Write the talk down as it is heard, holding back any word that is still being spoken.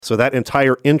So that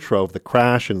entire intro of the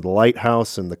crash and the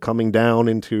lighthouse and the coming down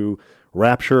into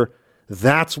Rapture,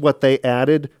 that's what they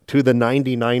added to the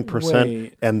 99%,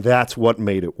 Wait. and that's what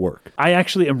made it work. I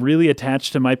actually am really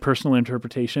attached to my personal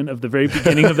interpretation of the very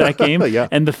beginning of that game, Yeah.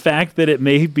 and the fact that it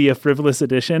may be a frivolous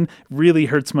addition really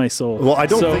hurts my soul. Well, I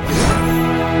don't think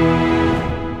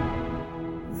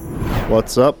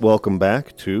What's up? Welcome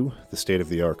back to the State of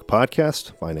the Arc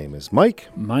podcast. My name is Mike,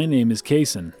 My name is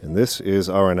Kaysen. and this is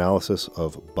our analysis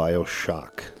of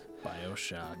BioShock.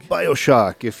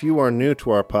 BioShock. If you are new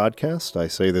to our podcast, I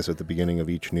say this at the beginning of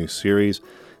each new series.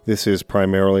 This is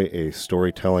primarily a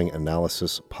storytelling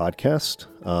analysis podcast.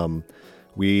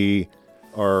 We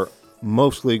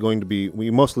mostly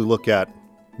look at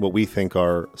what we think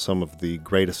are some of the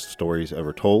greatest stories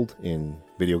ever told in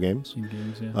video games. In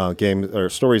games, yeah. Games or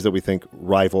stories that we think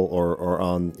rival or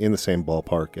are in the same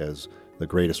ballpark as the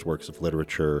greatest works of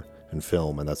literature and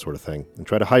film and that sort of thing, and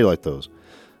try to highlight those.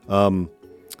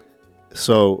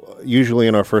 So usually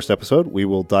in our first episode, we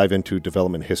will dive into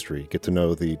development history, get to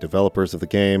know the developers of the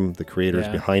game, the creators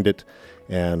behind it,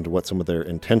 and what some of their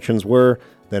intentions were.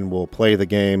 Then we'll play the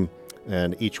game,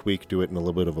 and each week do it in a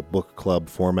little bit of a book club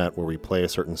format where we play a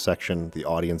certain section. The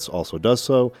audience also does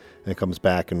so, and comes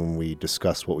back and we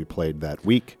discuss what we played that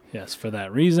week. Yes, for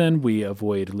that reason, we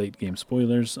avoid late game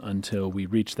spoilers until we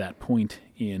reach that point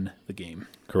in the game.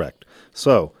 Correct.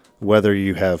 So whether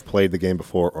you have played the game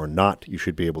before or not, you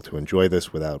should be able to enjoy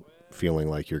this without feeling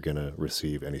like you're going to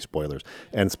receive any spoilers.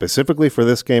 And specifically for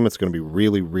this game, it's going to be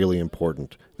really, really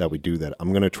important that we do that. I'm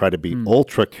going to try to be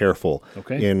ultra careful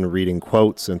in reading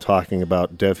quotes and talking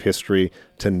about dev history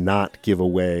to not give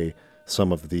away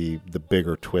some of the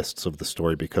bigger twists of the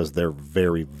story, because they're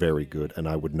very, very good, and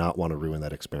I would not want to ruin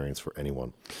that experience for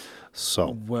anyone.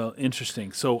 So, well,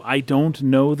 interesting. So I don't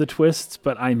know the twists,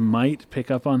 but I might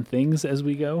pick up on things as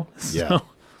we go. Yeah. So,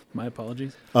 my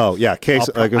apologies. Oh yeah, case.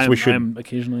 I guess I'm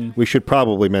occasionally we should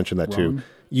probably mention that wrong. too.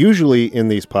 Usually in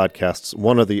these podcasts,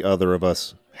 one or the other of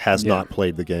us has not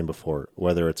played the game before.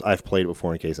 Whether it's I've played it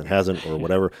before and Kaysen hasn't, or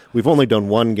whatever. We've only done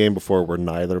one game before where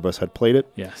neither of us had played it.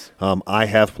 Yes. I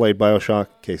have played BioShock.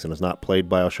 Kaysen has not played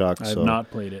BioShock. I have so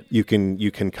not played it. You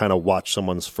can kind of watch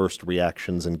someone's first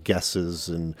reactions and guesses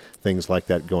and things like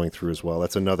that going through as well.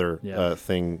 That's another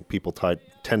thing people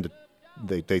tend to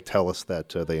they tell us that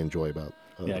they enjoy about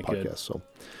the podcast. Good. So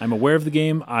I'm aware of the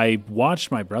game. I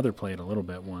watched my brother play it a little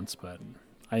bit once, but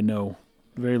I know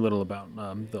very little about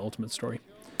the ultimate story.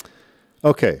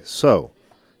 Okay, so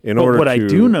I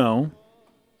do know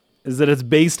is that it's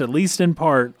based, at least in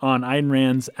part, on Ayn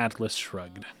Rand's Atlas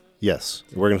Shrugged. Yes,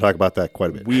 we're going to talk about that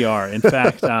quite a bit. We are. In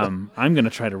fact, I'm going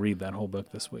to try to read that whole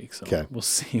book this week, so we'll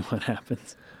see what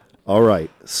happens. All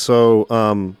right. So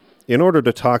in order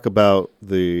to talk about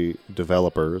the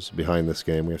developers behind this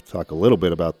game, we have to talk a little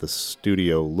bit about the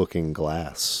studio Looking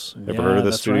Glass. Ever heard of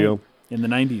this studio? Right. In the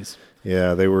 90s.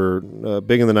 Yeah, they were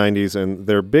big in the 90s, and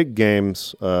their big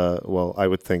games, I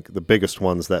would think the biggest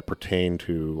ones that pertain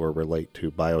to or relate to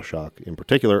BioShock in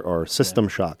particular are System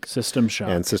Shock. System Shock.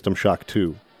 And System Shock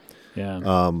 2. Yeah.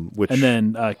 And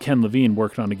then Ken Levine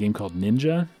worked on a game called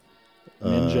Ninja.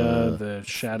 The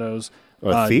Shadows.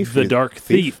 Thief? The Dark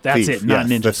Thief. That's it, not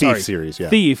Ninja. The Sorry. Thief series, yeah.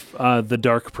 Thief, the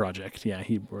Dark Project. Yeah,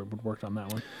 he worked on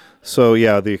that one. So,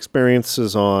 the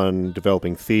experiences on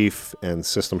developing Thief and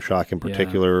System Shock in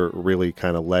particular really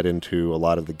kind of led into a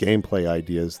lot of the gameplay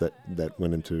ideas that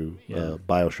went into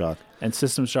BioShock. And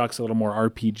System Shock's a little more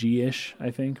RPG-ish, I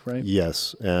think, right?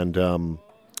 Yes, and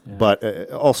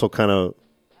but also kind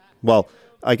of,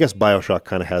 I guess BioShock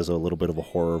kind of has a little bit of a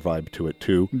horror vibe to it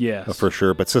too. Yes. For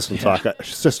sure. But System Shock,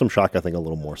 I think, a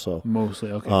little more so.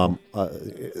 Mostly, okay.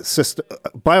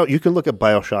 You can look at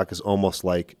BioShock as almost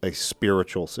like a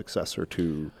spiritual successor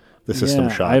to the System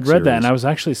Shock I had read that, series. and I was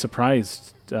actually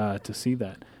surprised to see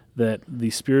that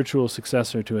the spiritual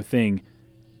successor to a thing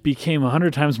became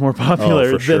 100 times more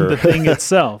popular than the thing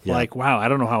itself. Like, wow, I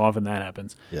don't know how often that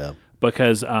happens. Yeah.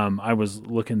 Because I was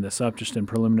looking this up just in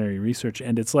preliminary research,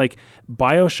 and it's like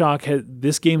BioShock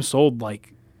this game sold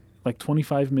like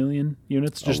 25 million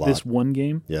units, just this one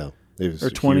game. Yeah, it was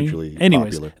or 20. hugely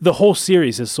Anyways, popular. The whole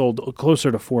series has sold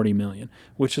closer to 40 million,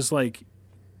 which is like,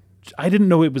 I didn't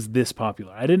know it was this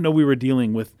popular. I didn't know we were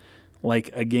dealing with like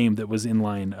a game that was in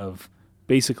line of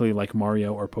basically like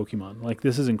Mario or Pokemon. Like,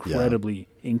 this is incredibly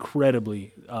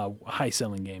high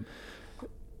selling game.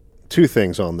 Two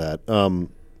things on that.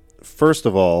 First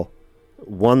of all,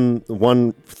 one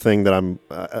thing that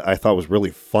I thought was really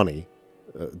funny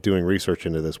doing research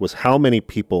into this was how many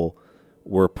people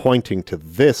were pointing to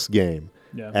this game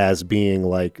as being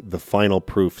like the final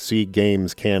proof. See,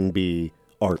 games can be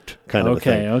art kind of a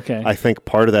thing. Okay. I think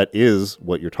part of that is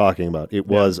what you're talking about. It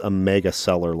was a mega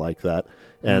seller like that,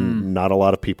 and not a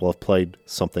lot of people have played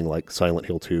something like Silent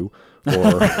Hill 2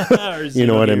 or Or you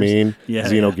know what I Xenogears. mean? Yeah,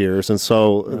 Xenogears. And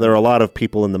so there are a lot of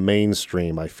people in the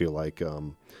mainstream, I feel like,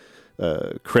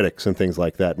 critics and things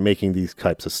like that, making these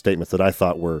types of statements that I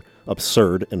thought were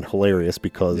absurd and hilarious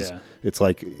because it's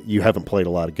like you haven't played a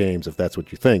lot of games if that's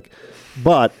what you think.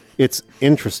 But it's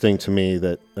interesting to me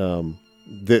that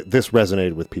this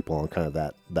resonated with people on kind of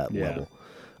that level.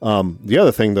 The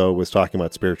other thing, though, was talking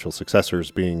about spiritual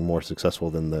successors being more successful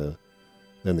than the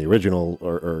original,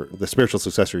 or the spiritual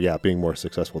successor, being more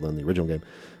successful than the original game.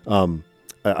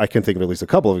 I can think of at least a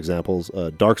couple of examples.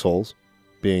 Dark Souls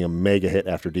being a mega hit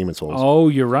after Demon Souls. Oh,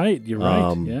 you're right. You're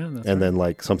right. Yeah, that's and then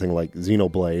like something like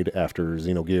Xenoblade after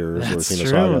Xenogears or that's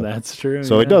Xenosaga. true. That's true.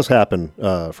 So it does happen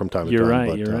from time to You're time. right.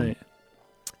 But, You're right.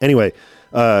 Anyway,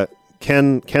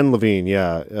 Ken Levine,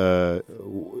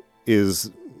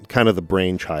 is kind of the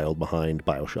brainchild behind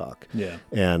BioShock. Yeah.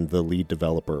 And the lead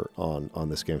developer on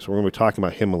this game. So we're going to be talking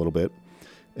about him a little bit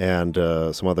and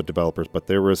some other developers. But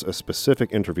there was a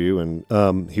specific interview,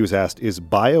 and he was asked, is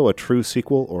Bio a true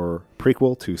sequel or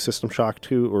prequel to System Shock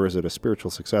 2, or is it a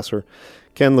spiritual successor?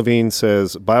 Ken Levine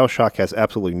says BioShock has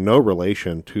absolutely no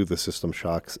relation to the System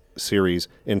Shock series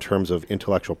in terms of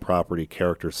intellectual property,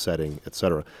 character setting,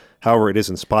 etc. However, it is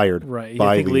inspired Right.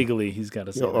 by I think legally he's got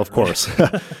to say that, of course.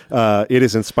 It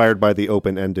is inspired by the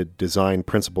open-ended design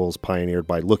principles pioneered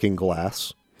by Looking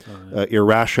Glass.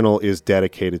 Irrational is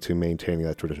dedicated to maintaining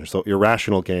that tradition. So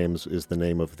Irrational Games is the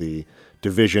name of the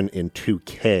division in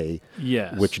 2K,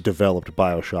 Yes. which developed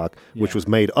BioShock, which was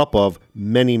made up of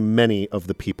many, many of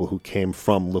the people who came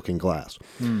from Looking Glass.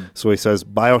 So he says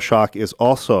BioShock is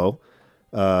also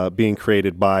being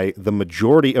created by the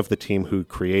majority of the team who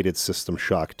created System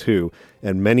Shock 2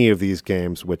 and many of these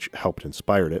games which helped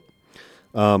inspire it.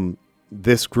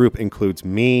 This group includes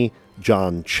me,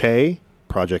 John Che,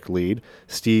 project lead,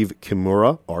 Steve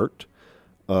Kimura, art,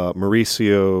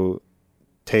 Mauricio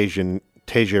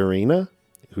Tejerina,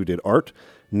 who did art,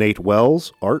 Nate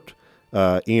Wells, art,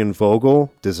 Ian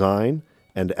Vogel, design,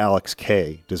 and Alex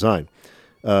Kay, design.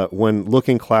 When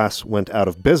Looking Glass went out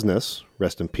of business,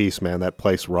 rest in peace, man, that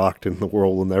place rocked and the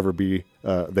world will never be,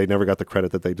 they never got the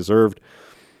credit that they deserved.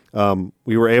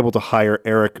 We were able to hire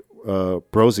Eric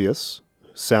Brosius,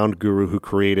 sound guru who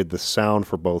created the sound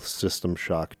for both System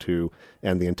Shock 2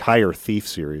 and the entire Thief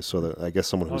series. So that, I guess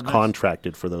someone who was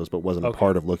contracted for those but wasn't a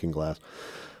part of Looking Glass.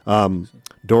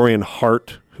 Dorian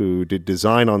Hart, who did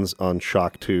design on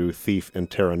Shock 2, Thief,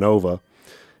 and Terra Nova.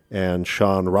 And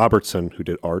Sean Robertson, who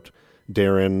did art.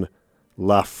 Darren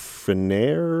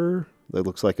Lafreniere, that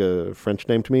looks like a French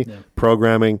name to me,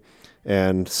 programming.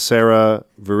 And Sarah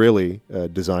Virilli,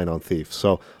 design on Thief.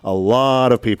 So a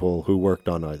lot of people who worked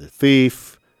on either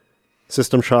Thief,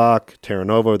 System Shock, Terra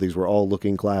Nova, these were all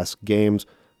Looking Glass games,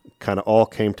 kind of all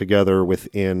came together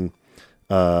within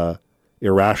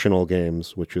Irrational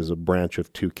Games, which is a branch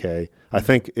of 2K. I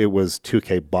think it was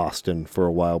 2K Boston for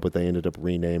a while, but they ended up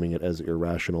renaming it as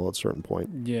Irrational at a certain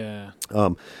point. Yeah.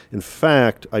 In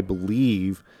fact, I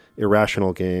believe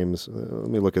Irrational Games, let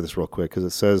me look at this real quick, because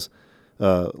it says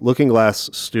Looking Glass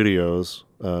Studios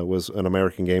was an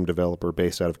American game developer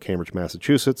based out of Cambridge,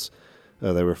 Massachusetts.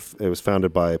 It was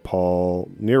founded by Paul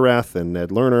Neurath and Ned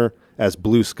Lerner as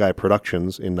Blue Sky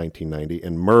Productions in 1990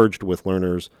 and merged with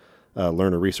Lerner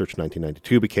Research in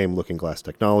 1992, became Looking Glass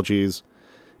Technologies.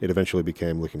 It eventually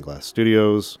became Looking Glass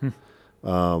Studios.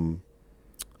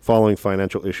 Following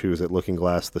financial issues at Looking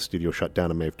Glass, the studio shut down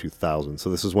in May of 2000. So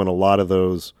this is when a lot of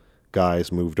those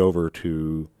guys moved over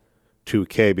to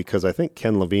 2K, because I think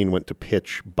Ken Levine went to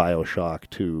pitch BioShock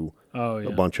to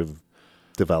a bunch of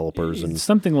developers and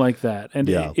something like that. And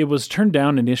it was turned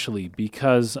down initially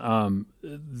because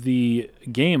the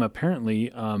game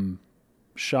apparently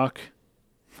Shock,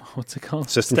 what's it called?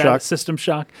 System Shock?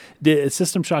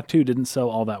 System Shock 2 didn't sell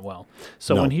all that well.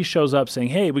 So when he shows up saying,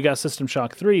 hey, we got System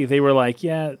Shock 3, they were like,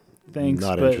 yeah, thanks,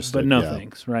 but no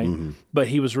thanks, right? But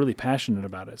he was really passionate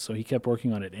about it, so he kept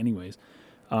working on it anyways.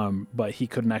 But he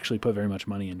couldn't actually put very much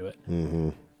money into it.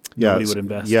 Nobody would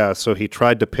invest. Yeah, so he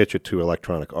tried to pitch it to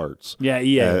Electronic Arts.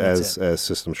 As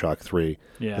System Shock 3.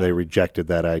 Yeah. They rejected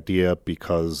that idea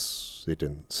because it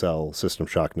didn't sell. System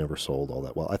Shock never sold all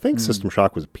that well. I think System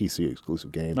Shock was a PC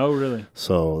exclusive game. Oh, really?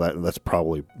 So that's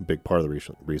probably a big part of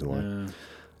the reason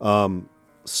why.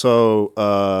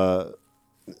 So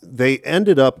they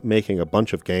ended up making a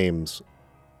bunch of games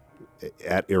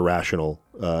at Irrational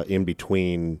in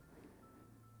between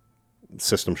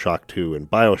System Shock 2 and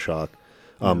BioShock,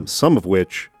 some of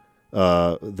which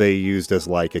they used as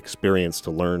like experience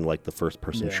to learn like the first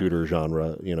person shooter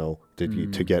genre,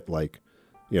 to get like,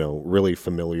 really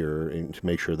familiar and to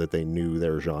make sure that they knew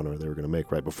their genre they were going to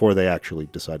make right before they actually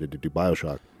decided to do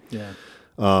BioShock. Yeah.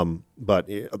 But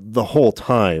the whole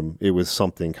time it was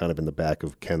something kind of in the back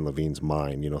of Ken Levine's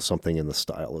mind, something in the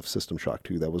style of System Shock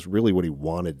 2. That was really what he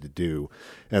wanted to do.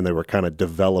 And they were kind of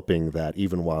developing that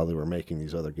even while they were making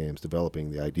these other games,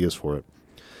 developing the ideas for it.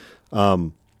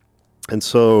 And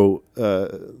so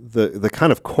the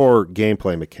kind of core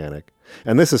gameplay mechanic,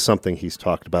 and this is something he's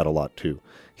talked about a lot too.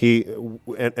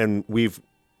 And we've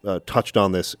touched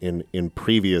on this in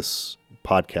previous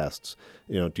podcasts.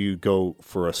 Do you go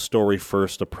for a story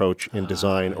first approach in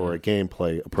design or a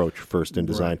gameplay approach first in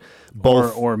design? Right.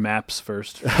 Both, or maps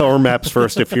first, or maps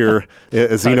first if you're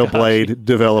a Xenoblade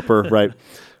developer, right?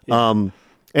 Yeah.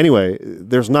 Anyway,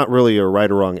 there's not really a right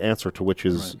or wrong answer to which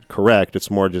is correct. It's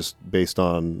more just based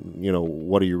on,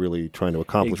 what are you really trying to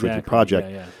accomplish with your project.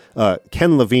 Yeah.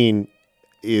 Ken Levine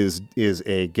is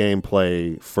a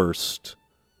gameplay first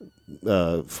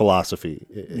philosophy.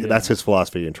 Yeah. That's his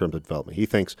philosophy in terms of development. He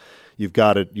thinks you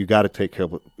got to take care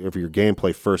of your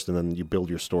gameplay first, and then you build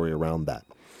your story around that.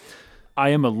 I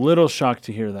am a little shocked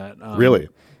to hear that. Really?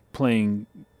 Playing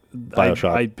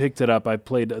BioShock. I picked it up. I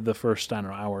played the first,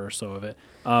 hour or so of it.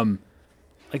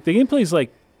 Like the gameplay is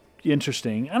like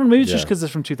interesting. I don't know, maybe it's just because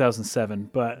it's from 2007,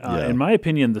 but in my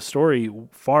opinion, the story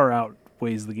far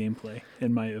outweighs the gameplay,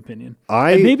 in my opinion.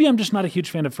 And maybe I'm just not a huge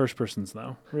fan of first persons,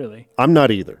 though, really. I'm not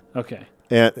either. Okay.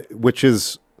 Which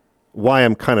is why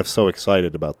I'm kind of so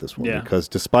excited about this one, because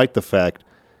despite the fact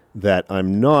that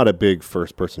I'm not a big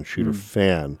first-person shooter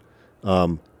fan,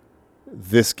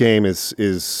 this game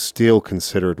is still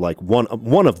considered like one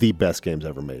of the best games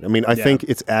ever made. I mean, I think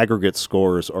its aggregate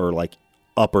scores are like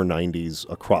upper 90s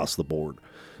across the board,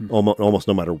 almost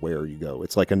no matter where you go.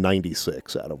 It's like a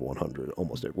 96 out of 100,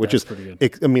 almost, which is pretty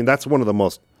good. I mean, that's one of the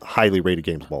most highly rated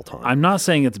games of all time. I'm not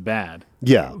saying it's bad.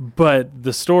 Yeah, but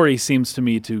the story seems to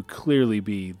me to clearly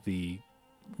be the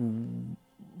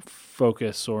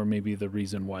focus, or maybe the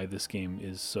reason why this game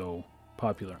is so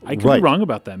popular. I could be wrong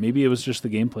about that. Maybe it was just the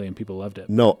gameplay and people loved it.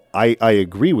 No, I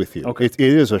agree with you. Okay. It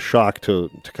is a shock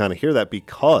to kind of hear that,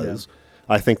 because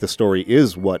I think the story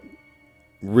is what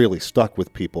really stuck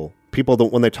with people. People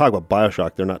don't, when they talk about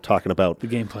BioShock, they're not talking about the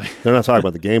gameplay. They're not talking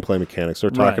about the gameplay mechanics.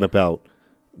 They're talking about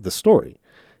the story.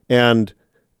 And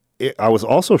I was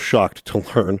also shocked to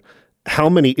learn how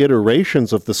many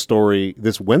iterations of the story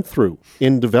this went through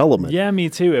in development. Yeah, me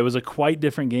too. It was a quite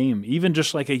different game, even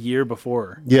just like a year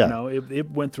before. Yeah.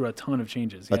 It went through a ton of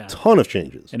changes. A ton of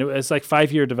changes. And it's like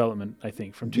 5-year development, I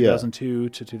think, from 2002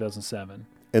 to 2007.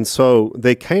 And so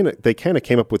they kind of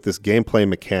came up with this gameplay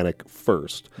mechanic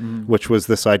first, which was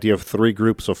this idea of 3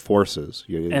 groups of forces.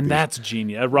 That's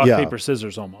genius. Rock, paper,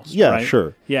 scissors almost. Yeah, right?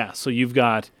 sure. Yeah, so you've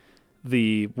got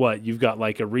you've got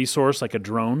like a resource, like a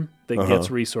drone that gets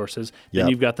resources. Then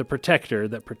you've got the protector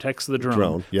that protects the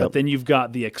drone. But then you've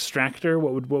got the extractor.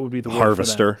 What would be the word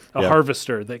harvester? For that? A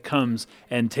harvester that comes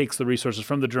and takes the resources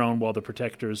from the drone while the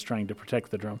protector is trying to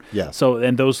protect the drone. Yeah. So,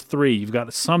 and those 3, you've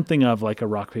got something of like a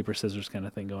rock, paper, scissors kind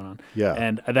of thing going on. Yeah.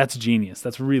 And that's genius.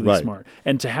 That's really smart.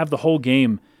 And to have the whole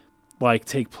game like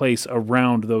take place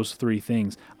around those 3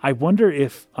 things, I wonder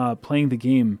if playing the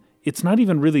game, it's not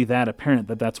even really that apparent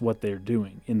that that's what they're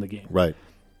doing in the game. Right.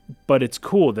 But it's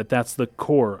cool that that's the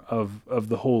core of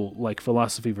the whole like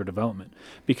philosophy for development.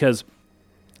 Because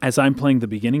as I'm playing the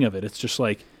beginning of it, it's just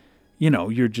like,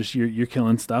 you're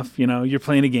killing stuff, you're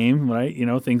playing a game, right?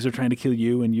 Things are trying to kill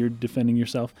you and you're defending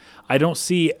yourself. I don't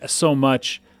see so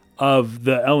much of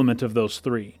the element of those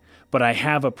 3, but I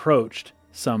have approached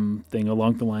something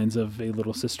along the lines of A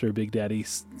Little Sister, Big Daddy.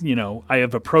 I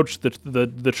have approached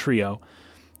the trio.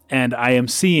 And I am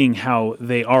seeing how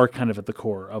they are kind of at the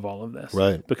core of all of this.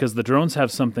 Right. Because the drones have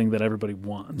something that everybody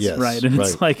wants. Yes, right. And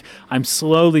it's like, I'm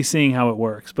slowly seeing how it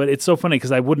works. But it's so funny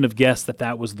because I wouldn't have guessed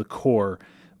that was the core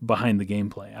behind the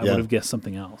gameplay. I would have guessed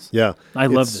something else. Yeah. I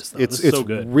love this, though. It's so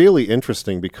good. It's really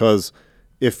interesting because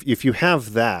if you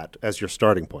have that as your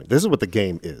starting point, this is what the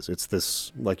game is. It's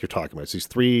this, like you're talking about, it's these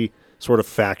 3 sort of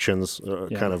factions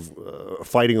kind of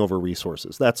fighting over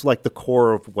resources. That's like the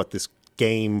core of what this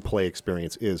gameplay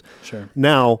experience is. Sure.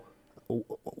 Now,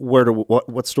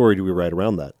 what story do we write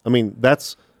around that? I mean,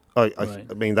 that's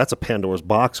that's a Pandora's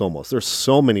box almost. There's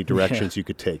so many directions you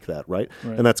could take that, right?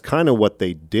 And that's kind of what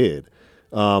they did.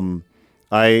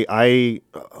 I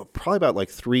probably about like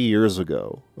 3 years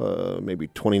ago, maybe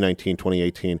 2019,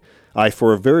 2018, I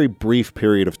for a very brief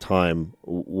period of time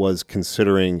was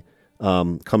considering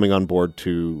coming on board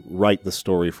to write the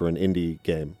story for an indie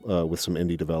game with some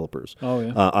indie developers. Oh,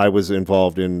 yeah. I was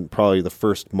involved in probably the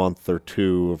first month or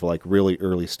two of like really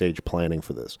early stage planning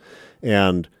for this.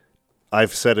 And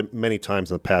I've said it many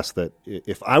times in the past that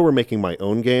if I were making my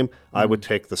own game, I would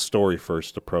take the story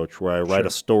first approach where I write a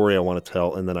story I want to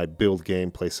tell and then I build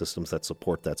gameplay systems that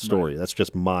support that story. Right. That's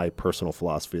just my personal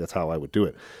philosophy. That's how I would do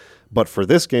it. But for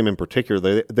this game in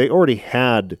particular, they'd already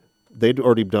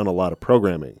done a lot of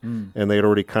programming and they'd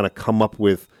already kind of come up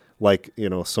with like,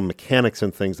 some mechanics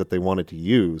and things that they wanted to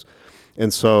use.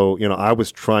 And so, I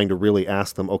was trying to really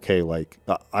ask them, okay, like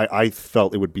I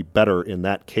felt it would be better in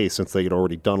that case since they had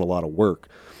already done a lot of work.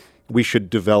 We should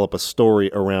develop a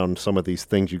story around some of these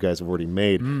things you guys have already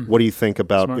made. What do you think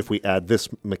about if we add this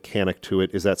mechanic to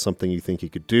it? Is that something you think you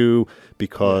could do?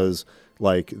 Because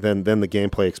then the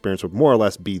gameplay experience would more or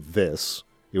less be this.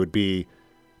 It would be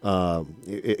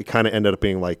it kind of ended up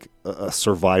being like a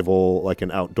survival, like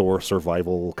an outdoor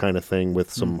survival kind of thing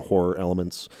with some horror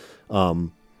elements.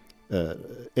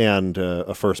 And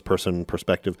a first-person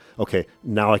perspective. Okay,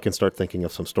 now I can start thinking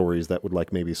of some stories that would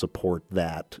like maybe support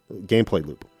that gameplay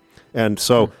loop. And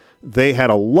so they had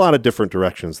a lot of different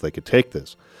directions they could take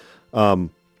this.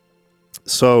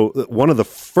 So one of the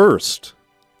first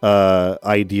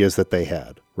ideas that they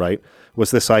had, right,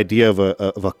 was this idea of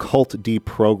a cult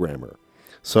deprogrammer.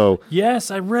 So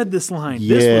yes, I read this line.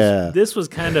 Yeah. This was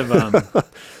kind of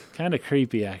kind of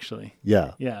creepy, actually.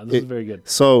 Yeah. Yeah, this is very good.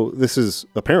 So this is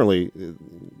apparently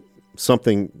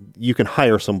something you can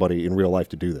hire somebody in real life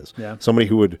to do this. Yeah. Somebody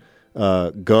who would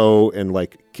go and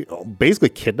like basically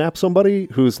kidnap somebody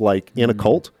who's like in a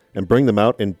cult and bring them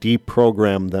out and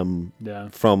deprogram them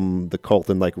from the cult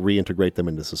and like reintegrate them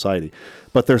into society.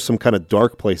 But there's some kind of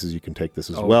dark places you can take this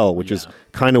as well, which is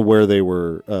kind of where they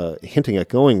were hinting at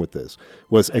going with this,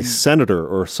 was a senator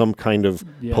or some kind of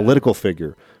political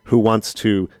figure who wants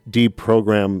to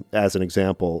deprogram, as an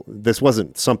example. This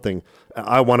wasn't something,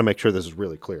 I want to make sure this is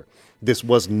really clear. This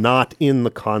was not in the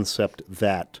concept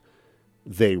that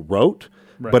they wrote,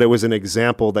 but it was an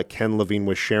example that Ken Levine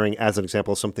was sharing as an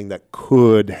example of something that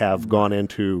could have gone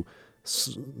into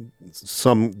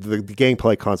the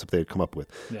gameplay concept they had come up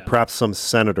with. Yeah. Perhaps some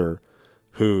senator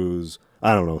who's,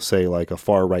 I don't know, say like a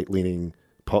far right-leaning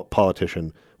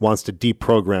politician wants to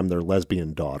deprogram their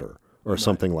lesbian daughter or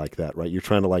something like that, right? You're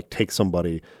trying to like take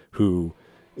somebody who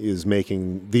is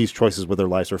making these choices with their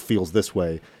lives or feels this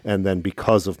way, and then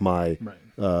because of my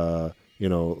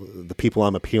the people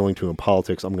I'm appealing to in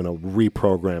politics, I'm going to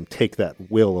reprogram, take that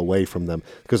will away from them.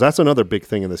 Because that's another big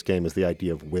thing in this game is the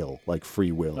idea of will, like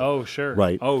free will. Oh, sure.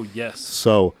 Right? Oh, yes.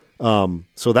 So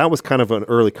that was kind of an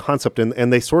early concept,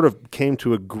 and they sort of came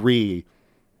to agree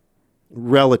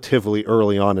relatively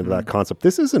early on into that concept.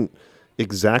 This isn't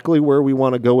exactly where we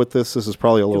want to go with this. This is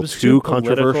probably a little too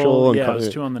controversial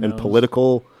and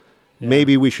political. Yeah.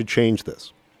 Maybe we should change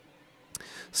this.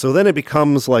 So then it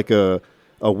becomes like a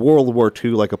World War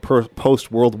II, like a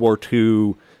post-World War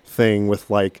II thing with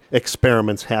like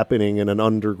experiments happening in an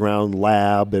underground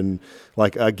lab and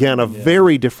like, again, a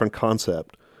very different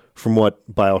concept from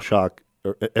what BioShock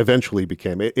eventually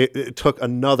became. It took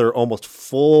another almost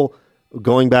full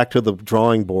going back to the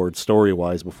drawing board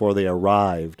story-wise before they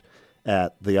arrived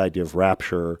at the idea of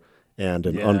Rapture and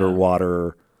an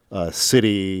underwater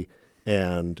city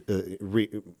and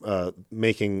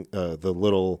making the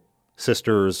little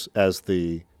sisters as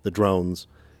the drones,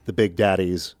 the big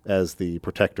daddies as the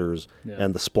protectors,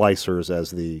 and the splicers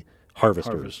as the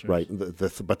harvesters. Right?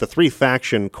 But the three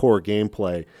faction core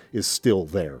gameplay is still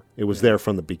there. It was there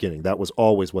from the beginning. That was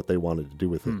always what they wanted to do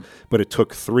with it. But it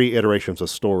took 3 iterations of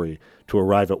story to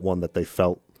arrive at one that they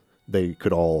felt they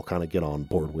could all kind of get on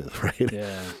board with. Right?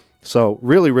 Yeah. So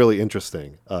really, really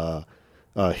interesting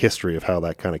history of how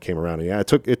that kind of came around.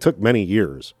 And it took many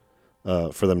years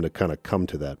for them to kind of come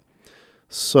to that.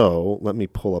 So let me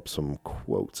pull up some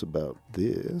quotes about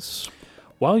this.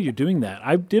 While you're doing that,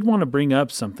 I did want to bring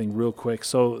up something real quick.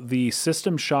 So the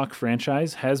System Shock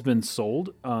franchise has been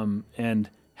sold and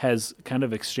has kind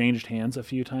of exchanged hands a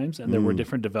few times. And there were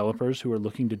different developers who were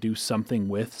looking to do something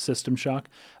with System Shock,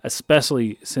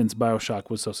 especially since BioShock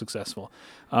was so successful.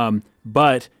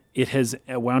 But it has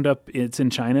wound up, it's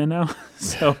in China now.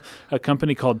 So a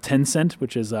company called Tencent,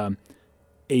 which is one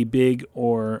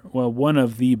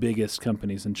of the biggest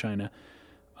companies in China.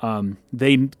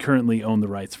 They currently own the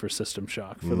rights for System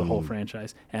Shock for the whole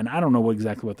franchise. And I don't know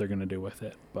exactly what they're going to do with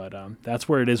it, but that's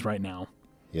where it is right now.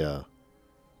 Yeah.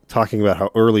 Talking about how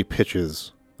early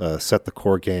pitches set the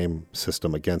core game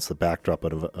system against the backdrop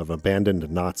of an abandoned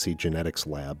Nazi genetics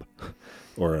lab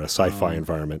or a sci-fi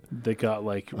environment. They got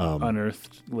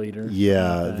unearthed later.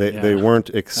 Yeah, they weren't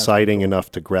exciting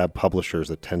enough to grab publishers'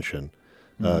 attention.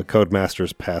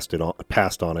 Codemasters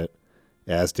passed on it,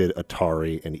 as did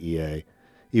Atari and EA.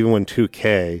 Even when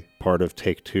 2K, part of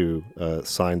Take-Two,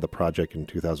 signed the project in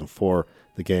 2004,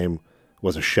 the game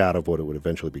was a shadow of what it would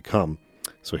eventually become.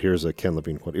 So here's a Ken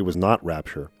Levine quote. It was not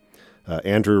Rapture.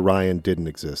 Andrew Ryan didn't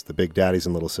exist. The Big Daddies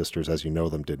and Little Sisters, as you know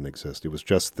them, didn't exist. It was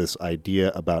just this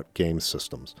idea about game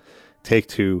systems.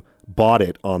 Take-Two bought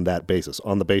it on that basis,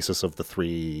 on the basis of the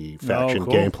 3-faction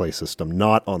gameplay system,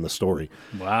 not on the story.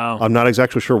 Wow. I'm not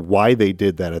exactly sure why they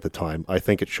did that at the time. I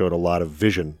think it showed a lot of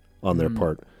vision on their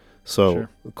part. So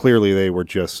clearly they were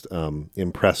just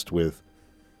impressed with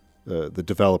the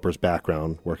developer's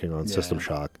background working on System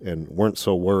Shock and weren't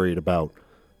so worried about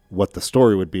what the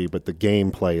story would be, but the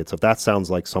gameplay itself. That sounds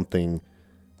like something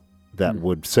that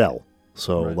would sell.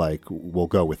 So we'll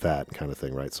go with that kind of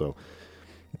thing, right? So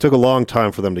it took a long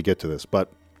time for them to get to this, but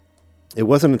it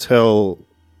wasn't until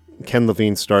Ken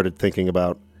Levine started thinking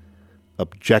about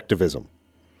objectivism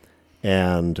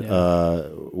and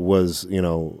was,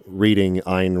 reading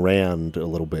Ayn Rand a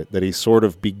little bit that he sort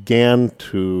of began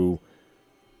to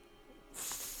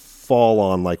fall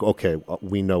on okay,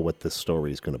 we know what this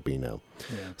story is going to be now.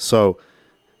 Yeah. So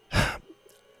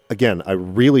again, I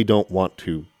really don't want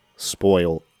to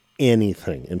spoil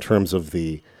anything in terms of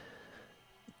the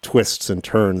twists and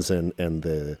turns and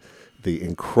the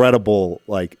incredible,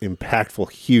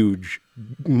 impactful, huge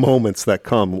moments that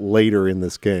come later in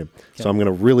this game. Okay. So I'm going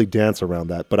to really dance around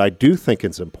that. But I do think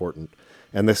it's important,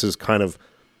 and this is kind of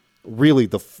really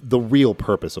the real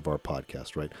purpose of our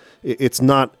podcast, right? It's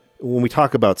not, when we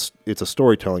talk about it's a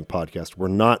storytelling podcast, we're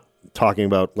not talking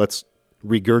about let's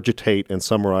regurgitate and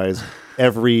summarize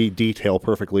every detail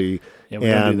perfectly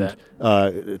and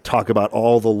talk about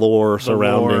all the lore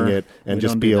surrounding it and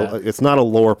just be it's not a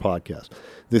lore podcast.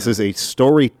 This is a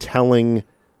storytelling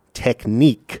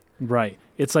technique. Right.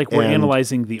 It's like we're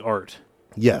analyzing the art.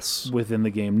 Yes. Within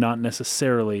the game, not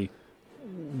necessarily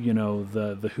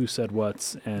the who said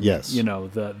what's and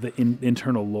the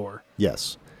internal lore.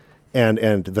 Yes.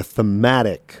 And the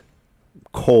thematic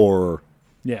core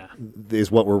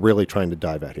is what we're really trying to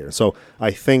dive at here. So I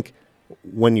think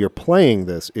when you're playing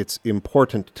this, it's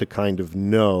important to kind of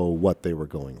know what they were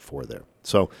going for there.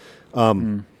 So,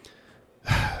 and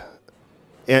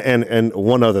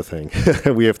one other thing,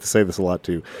 we have to say this a lot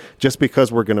too, just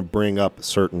because we're going to bring up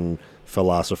certain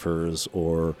philosophers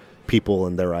or people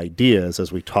and their ideas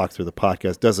as we talk through the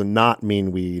podcast does not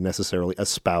mean we necessarily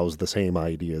espouse the same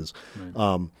ideas.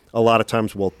 Right. A lot of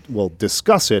times we'll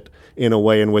discuss it in a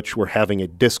way in which we're having a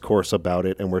discourse about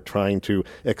it and we're trying to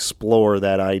explore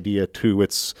that idea to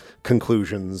its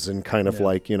conclusions and kind of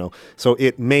so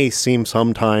it may seem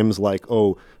sometimes like,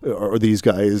 oh, are these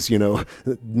guys,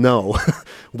 no,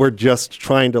 we're just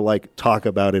trying to talk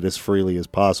about it as freely as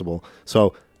possible.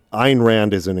 So Ayn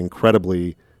Rand is an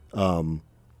incredibly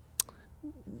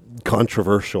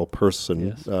controversial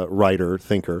person, writer,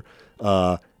 thinker,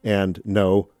 and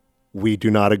no, we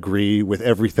do not agree with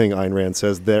everything Ayn Rand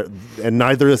says there, and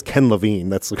neither is Ken Levine.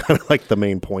 That's kind of the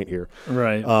main point here.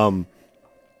 Right.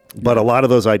 But a lot of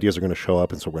those ideas are going to show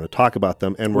up, and so we're going to talk about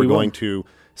them, and we're going to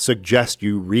suggest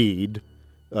you read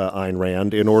Ayn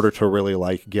Rand in order to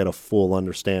really get a full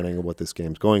understanding of what this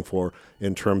game's going for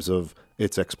in terms of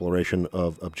its exploration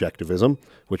of objectivism,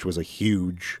 which was a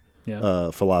huge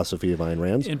philosophy of Ayn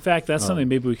Rand's. In fact, that's something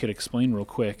maybe we could explain real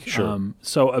quick. Sure.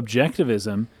 So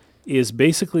objectivism is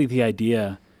basically the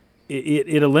idea.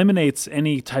 It eliminates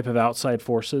any type of outside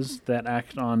forces that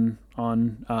act on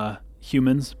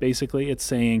humans. Basically, it's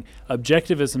saying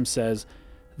objectivism says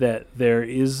that there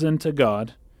isn't a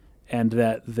God, and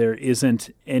that there isn't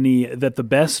that the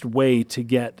best way to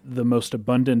get the most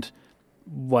abundant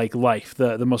life,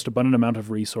 the most abundant amount of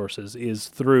resources is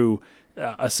through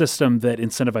a system that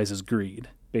incentivizes greed,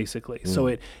 basically. So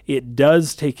it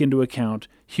does take into account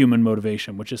human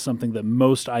motivation, which is something that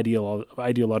most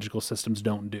ideological systems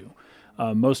don't do.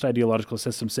 Most ideological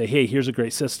systems say, hey, here's a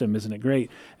great system, isn't it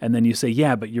great? And then you say,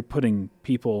 yeah, but you're putting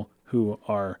people who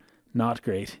are not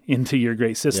great into your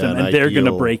great system, and they're going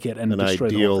to break it and destroy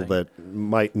the whole thing. An ideal that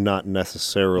might not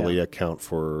necessarily account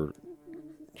for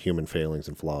human failings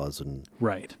and flaws,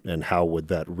 and how would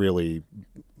that really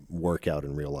work out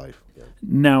in real life. Yeah.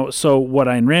 Now, so what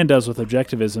Ayn Rand does with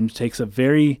objectivism takes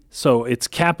it's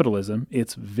capitalism.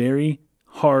 It's very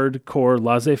hardcore,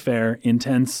 laissez-faire,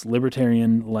 intense,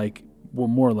 libertarian,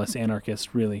 more or less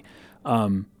anarchist, really,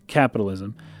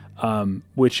 capitalism.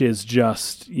 which is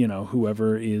just,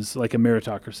 whoever is like a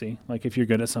meritocracy. Like if you're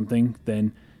good at something,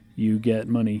 then you get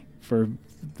money for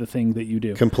the thing that you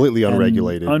do. Completely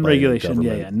unregulated. Unregulation,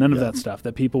 none of that stuff.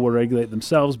 That people will regulate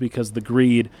themselves because the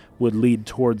greed would lead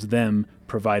towards them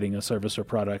providing a service or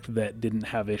product that didn't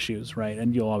have issues, right?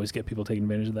 And you'll always get people taking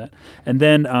advantage of that. And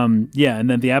then, and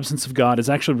then the absence of God is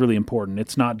actually really important.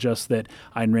 It's not just that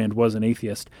Ayn Rand was an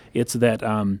atheist. It's that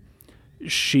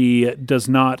she does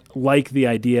not like the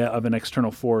idea of an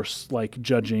external force like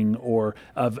judging or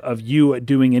of you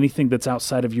doing anything that's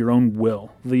outside of your own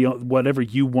will. Whatever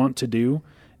you want to do,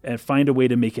 and find a way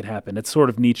to make it happen. It's sort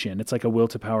of Nietzschean. It's like a will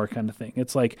to power kind of thing.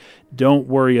 It's like, don't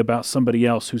worry about somebody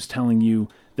else who's telling you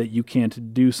that you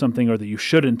can't do something or that you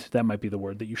shouldn't, that might be the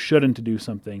word, that you shouldn't do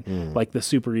something, like the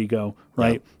superego,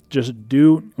 right? Yeah. Just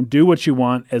do what you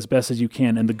want as best as you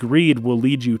can, and the greed will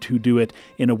lead you to do it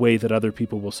in a way that other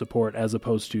people will support, as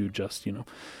opposed to just,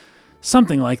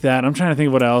 something like that. I'm trying to think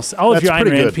of what else. All of you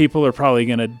Ayn Rand people are probably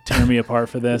going to tear me apart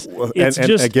for this.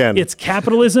 It's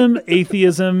capitalism,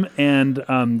 atheism,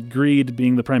 and greed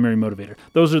being the primary motivator.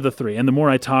 Those are the three. And the more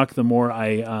I talk, the more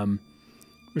I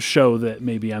show that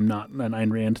maybe I'm not an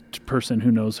Ayn Rand person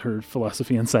who knows her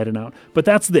philosophy inside and out. But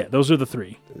that's it. Those are the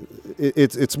three.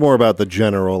 It's more about the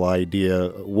general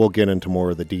idea. We'll get into more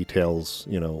of the details,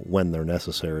 when they're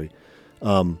necessary.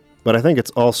 But I think it's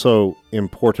also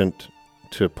important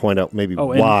to point out maybe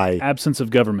why. Absence of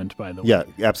government, by the way. Yeah,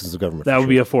 absence of government. That would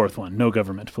be a fourth one. No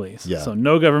government, please. Yeah. So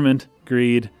no government,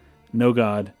 greed, no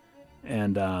God,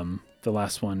 and the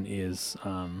last one is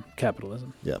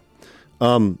capitalism. Yeah.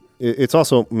 It's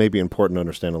also maybe important to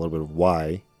understand a little bit of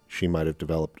why she might have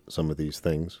developed some of these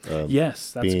things.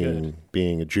 Yes, that's good.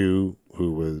 Being a Jew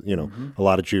who was, a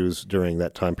lot of Jews during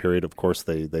that time period, of course,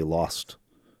 they lost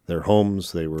their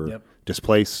homes. They were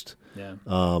displaced. Yeah.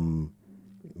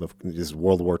 This is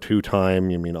World War II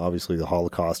time. Obviously the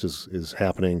Holocaust is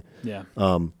happening. Yeah.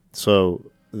 So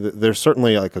there's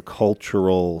certainly like a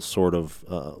cultural sort of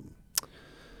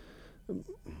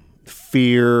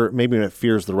fear. Maybe not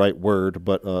fear is the right word,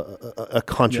 but a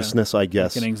consciousness, I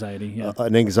guess. Like an anxiety. Yeah.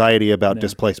 An anxiety about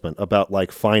displacement, about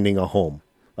like finding a home,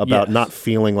 about not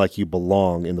feeling like you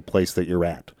belong in the place that you're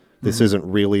at. This isn't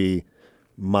really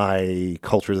my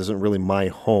culture. This isn't really my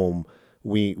home.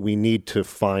 We need to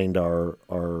find a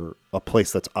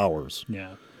place that's ours.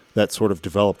 Yeah. That sort of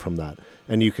developed from that.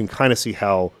 And you can kind of see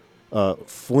how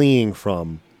fleeing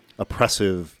from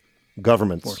oppressive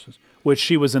governments. Forces. Which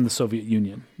she was in the Soviet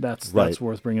Union. That's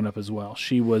worth bringing up as well.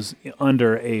 She was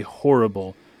under a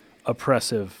horrible,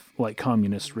 oppressive, like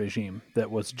communist regime that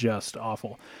was just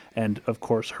awful. And of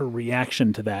course, her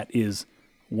reaction to that is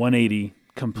 180,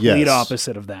 complete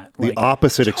opposite of that. The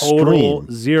opposite total,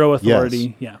 extreme. Zero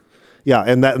authority. Yes. Yeah,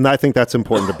 and I think that's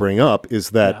important to bring up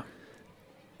is that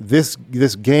this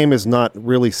game is not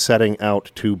really setting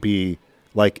out to be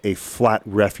like a flat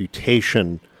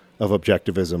refutation of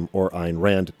objectivism or Ayn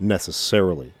Rand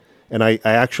necessarily. And I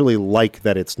actually like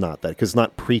that it's not that, because it's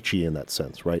not preachy in that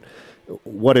sense, right?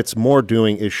 What it's more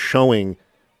doing is showing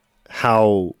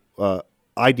how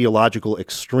ideological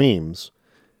extremes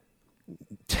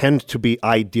tend to be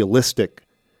idealistic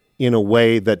in a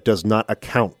way that does not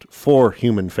account for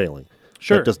human failing.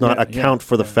 Sure. That does not account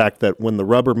for the fact that when the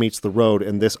rubber meets the road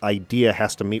and this idea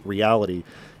has to meet reality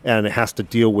and it has to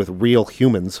deal with real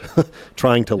humans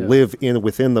trying to live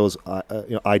within those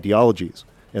ideologies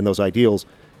and those ideals,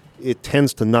 it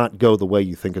tends to not go the way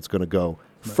you think it's going to go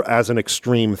as an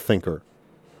extreme thinker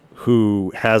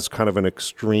who has kind of an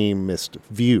extremist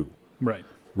view. Right.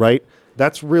 Right?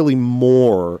 That's really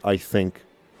more, I think,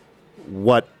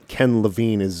 what Ken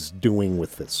Levine is doing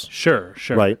with this. Sure.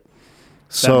 Right?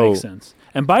 That makes sense.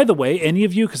 And by the way, any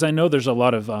of you, because I know there's a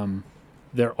lot of,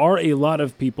 there are a lot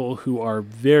of people who are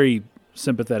very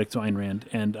sympathetic to Ayn Rand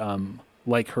and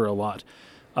like her a lot.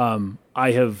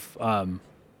 I have, I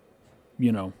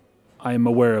am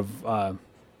aware of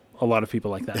a lot of people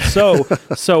like that.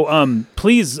 So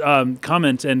please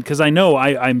comment, and because I know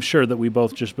I'm sure that we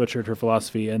both just butchered her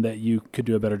philosophy and that you could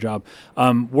do a better job.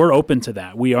 We're open to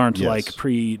that. We aren't like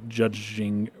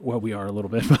prejudging. Well, we are a little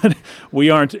bit, but we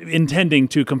aren't intending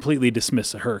to completely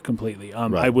dismiss her completely.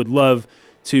 I would love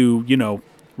to,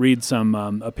 read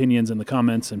some opinions in the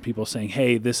comments and people saying,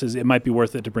 hey, it might be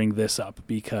worth it to bring this up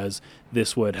because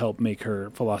this would help make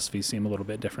her philosophy seem a little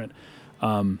bit different.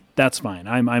 That's fine.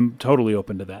 I'm totally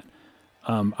open to that.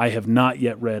 I have not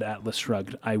yet read Atlas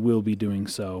Shrugged. I will be doing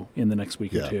so in the next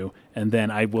week or two, and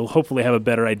then I will hopefully have a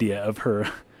better idea of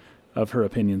her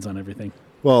opinions on everything.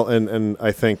 Well, and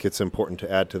I think it's important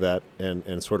to add to that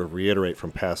and sort of reiterate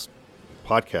from past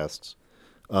podcasts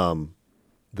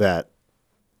that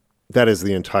that is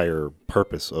the entire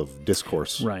purpose of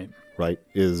discourse, Right. right?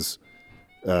 Is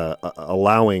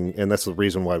allowing, and that's the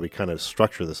reason why we kind of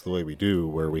structure this the way we do,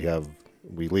 where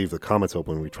we leave the comments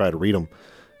open, we try to read them,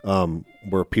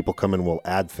 where people come in and will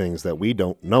add things that we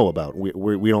don't know about.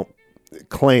 We don't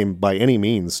claim by any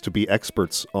means to be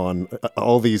experts on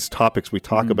all these topics we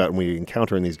talk about and we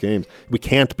encounter in these games. We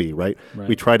can't be, right?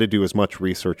 We try to do as much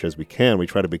research as we can. We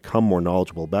try to become more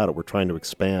knowledgeable about it. We're trying to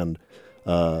expand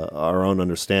our own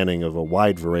understanding of a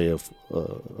wide array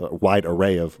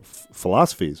of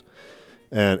philosophies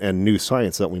and new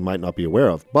science that we might not be aware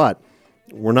of. But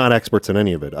we're not experts in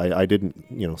any of it. I didn't,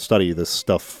 study this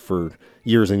stuff for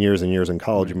years and years and years in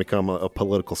college and become a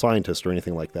political scientist or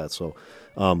anything like that. So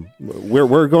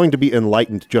we're going to be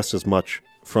enlightened just as much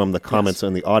from the comments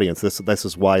and the audience. This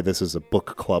is why this is a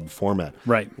book club format.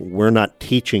 Right. We're not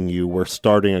teaching you. We're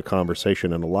starting a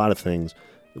conversation, and a lot of things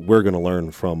we're going to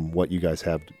learn from what you guys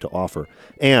have to offer.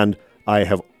 And I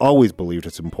have always believed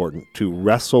it's important to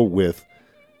wrestle with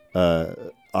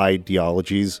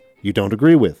ideologies you don't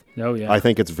agree with. Oh yeah. I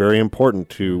think it's very important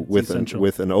to with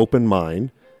an open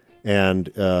mind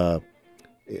and to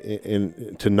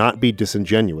not be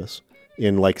disingenuous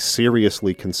in like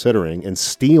seriously considering and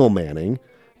steel manning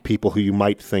people who you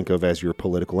might think of as your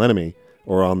political enemy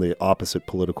or on the opposite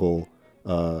political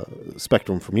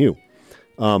spectrum from you,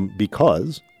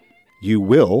 because you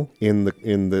will in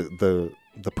the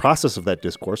process of that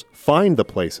discourse find the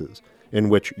places in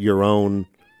which your own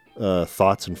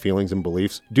thoughts and feelings and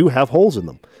beliefs do have holes in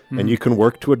them, and you can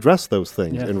work to address those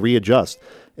things and readjust.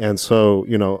 And so,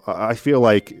 I feel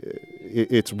like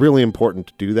it's really important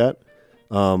to do that.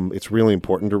 It's really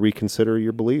important to reconsider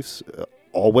your beliefs.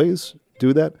 Always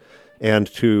do that, and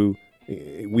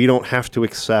we don't have to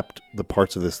accept the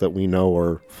parts of this that we know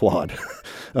are flawed.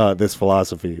 This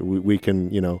philosophy, we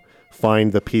can,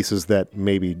 find the pieces that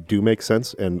maybe do make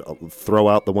sense and throw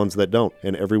out the ones that don't.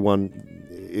 And everyone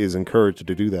is encouraged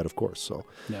to do that, of course. So,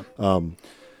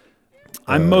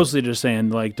 I'm mostly just saying,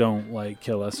 don't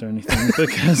kill us or anything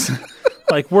because,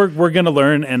 we're going to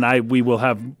learn, and we will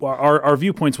have our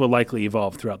viewpoints will likely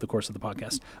evolve throughout the course of the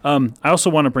podcast. I also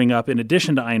want to bring up, in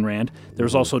addition to Ayn Rand,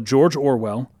 there's also George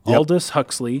Orwell, Aldous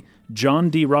Huxley, John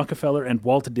D. Rockefeller, and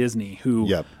Walt Disney,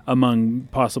 who, among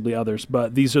possibly others,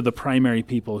 but these are the primary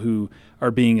people who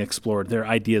are being explored. Their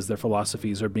ideas, their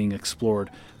philosophies are being explored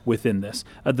within this.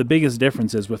 The biggest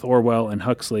difference is with Orwell and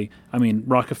Huxley. I mean,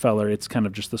 Rockefeller, it's kind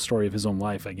of just the story of his own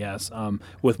life, I guess.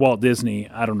 With Walt Disney,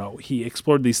 I don't know. He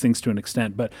explored these things to an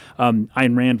extent, but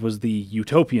Ayn Rand was the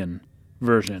utopian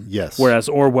version. Yes. Whereas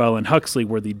Orwell and Huxley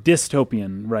were the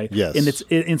dystopian, right? Yes. And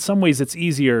in some ways, it's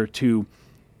easier to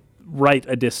write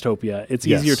a dystopia. It's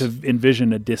easier to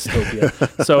envision a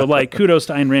dystopia. So, kudos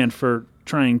to Ayn Rand for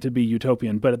trying to be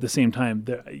utopian, but at the same time,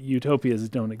 utopias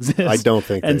don't exist. I don't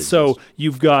think and they so exist.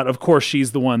 You've got, of course,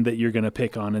 she's the one that you're going to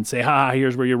pick on and say,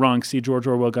 here's where you're wrong. See, George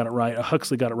Orwell got it right.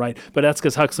 Huxley got it right. But that's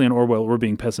because Huxley and Orwell were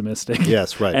being pessimistic.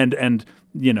 Yes, right. and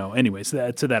anyways,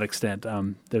 to that extent,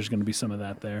 there's going to be some of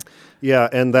that there. Yeah,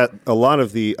 and that a lot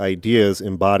of the ideas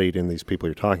embodied in these people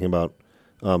you're talking about,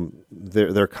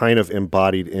 they're kind of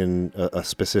embodied in a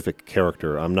specific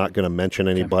character. I'm not going to mention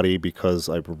anybody because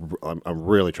I'm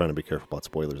really trying to be careful about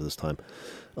spoilers this time.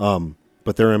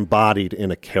 But they're embodied in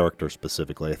a character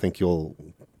specifically. I think you'll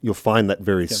find that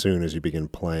very soon as you begin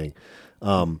playing.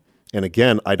 And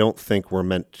again, I don't think we're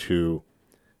meant to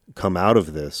come out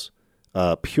of this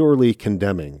purely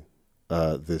condemning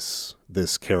this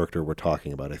character we're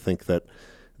talking about. I think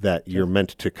that you're meant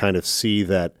to kind of see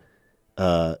that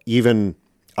even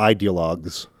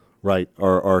ideologues, right,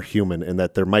 are human, and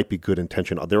that there might be good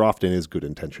intention. There often is good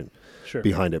intention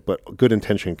behind it, but good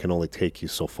intention can only take you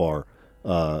so far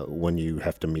when you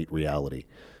have to meet reality.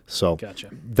 So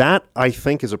that, I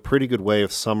think, is a pretty good way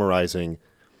of summarizing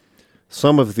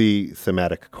some of the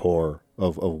thematic core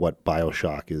of what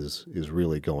BioShock is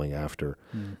really going after.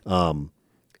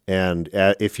 And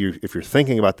if you're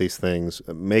thinking about these things,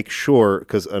 make sure,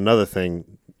 because another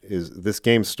thing is this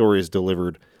game's story is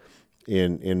delivered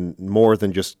in more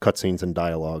than just cutscenes and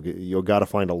dialogue. You've got to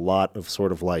find a lot of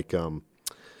sort of like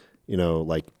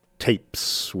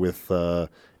tapes with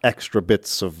extra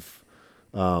bits of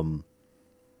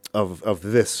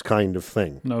this kind of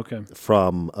thing. Okay.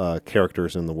 From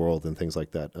characters in the world and things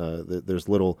like that. There's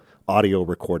little audio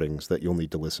recordings that you'll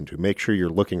need to listen to. Make sure you're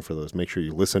looking for those. Make sure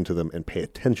you listen to them and pay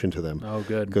attention to them. Oh,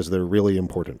 good. Because they're really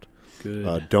important.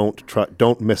 Good.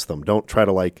 Don't miss them. Don't try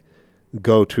to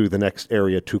go to the next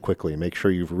area too quickly. Make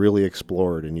sure you've really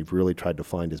explored and you've really tried to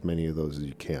find as many of those as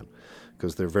you can,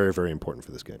 because they're very, very important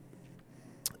for this game.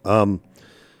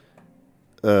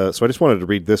 so I just wanted to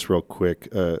read this real quick.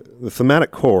 The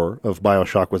thematic core of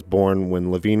BioShock was born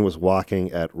when Levine was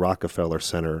walking at Rockefeller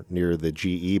Center near the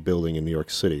GE building in New York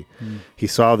City. He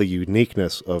saw the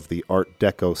uniqueness of the Art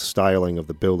Deco styling of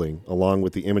the building, along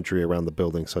with the imagery around the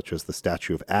building, such as the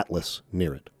statue of Atlas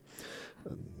near it.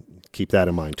 Keep that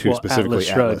in mind, too, well, specifically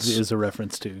Atlas Shrugged is a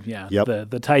reference to,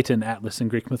 the Titan Atlas in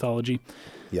Greek mythology.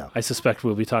 Yeah. I suspect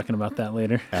we'll be talking about that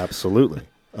later. Absolutely.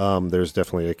 There's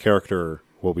definitely a character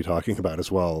we'll be talking about as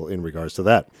well in regards to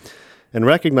that. And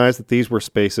recognized that these were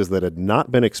spaces that had not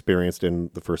been experienced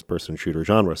in the first-person shooter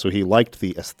genre. So he liked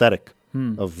the aesthetic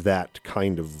of that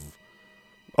kind of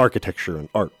architecture and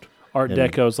art. Art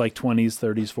Deco's like 20s,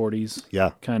 30s, 40s.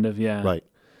 Yeah. Kind of, yeah. Right.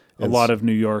 A lot of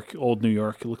New York, old New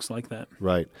York, looks like that.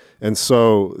 Right. And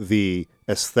so the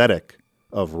aesthetic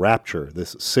of Rapture,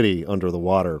 this city under the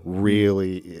water,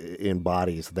 really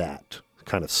embodies that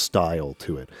kind of style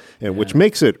to it, and which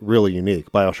makes it really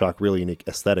unique. BioShock really unique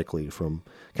aesthetically from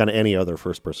kind of any other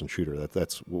first-person shooter.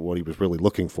 That's what he was really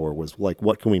looking for, was like,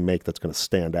 what can we make that's going to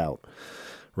stand out,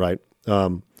 right?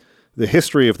 The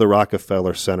history of the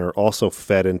Rockefeller Center also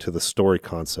fed into the story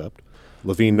concept.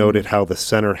 Levine noted how the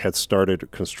center had started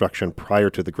construction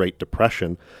prior to the Great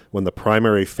Depression, when the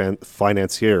primary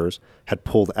financiers had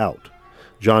pulled out.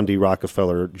 John D.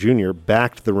 Rockefeller Jr.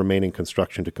 backed the remaining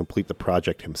construction to complete the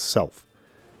project himself.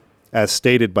 As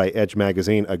stated by Edge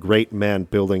magazine, a great man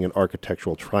building an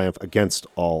architectural triumph against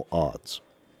all odds.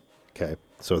 Okay,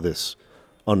 so this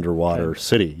underwater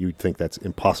city, you'd think that's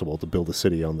impossible to build a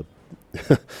city on the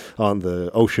on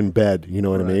the ocean bed, you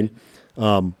know what I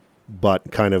mean? But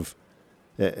kind of,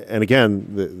 and again,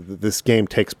 this game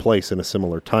takes place in a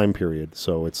similar time period,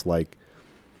 so it's like,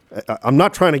 I'm really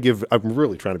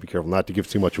trying to be careful not to give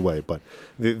too much away, but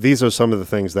these are some of the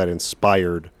things that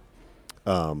inspired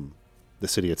the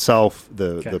city itself,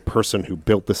 the person who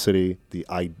built the city, the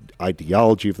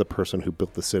ideology of the person who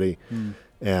built the city,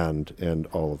 and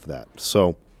all of that.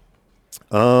 So,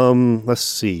 let's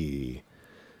see.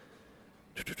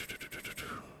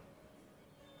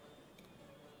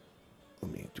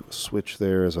 Let me do a switch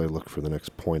there as I look for the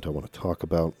next point I want to talk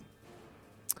about.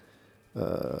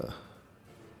 I'm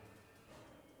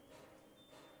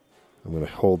going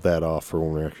to hold that off for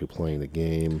when we're actually playing the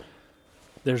game.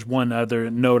 There's one other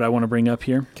note I want to bring up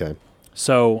here. Okay.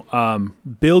 So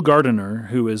Bill Gardner,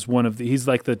 who is he's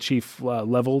like the chief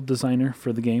level designer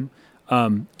for the game,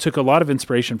 took a lot of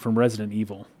inspiration from Resident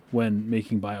Evil when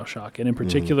making BioShock, and in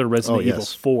particular Resident Evil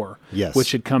 4,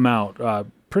 which had come out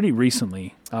pretty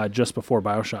recently, just before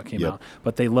BioShock came out.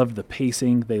 But they loved the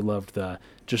pacing, they loved the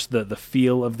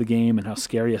feel of the game and how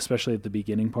scary, especially at the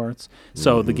beginning parts.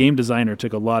 So the game designer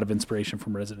took a lot of inspiration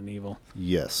from Resident Evil.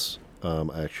 Yes.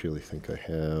 I actually think I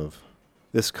have.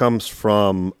 This comes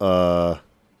from, I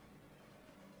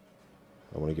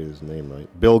want to get his name right,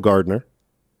 Bill Gardner.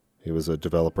 He was a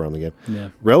developer on the game. Yeah.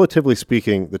 Relatively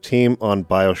speaking, the team on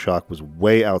BioShock was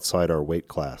way outside our weight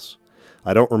class.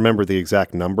 I don't remember the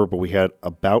exact number, but we had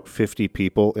about 50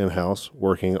 people in-house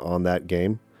working on that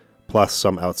game, plus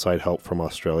some outside help from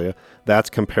Australia. That's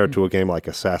compared to a game like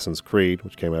Assassin's Creed,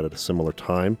 which came out at a similar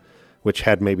time, which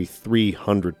had maybe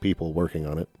 300 people working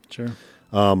on it. Sure.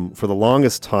 For the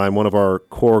longest time, one of our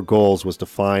core goals was to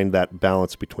find that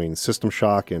balance between System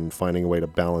Shock and finding a way to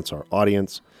balance our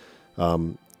audience.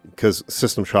 Because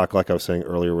System Shock, like I was saying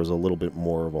earlier, was a little bit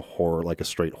more of a horror, like a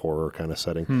straight horror kind of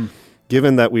setting.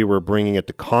 Given that we were bringing it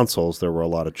to consoles, there were a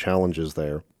lot of challenges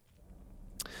there.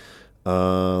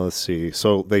 Let's see.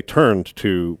 So they turned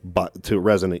to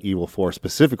Resident Evil 4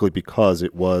 specifically because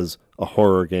it was a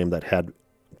horror game that had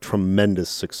tremendous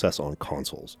success on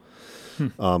consoles.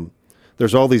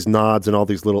 There's all these nods and all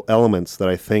these little elements that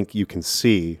I think you can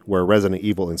see where Resident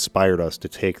Evil inspired us to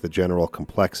take the general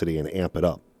complexity and amp it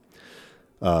up.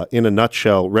 In a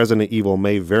nutshell, Resident Evil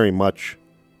may very much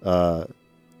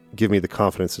give me the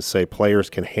confidence to say players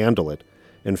can handle it.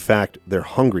 In fact, they're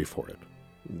hungry for it.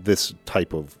 This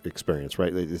type of experience,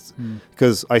 right?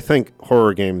 Because I think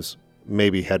horror games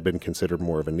maybe had been considered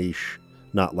more of a niche,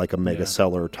 not like a mega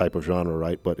seller type of genre,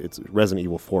 right? But it's Resident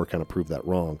Evil 4 kind of proved that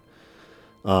wrong.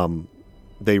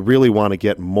 They really want to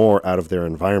get more out of their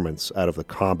environments, out of the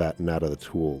combat, and out of the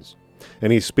tools.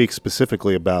 And he speaks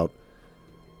specifically about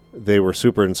they were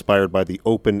super inspired by the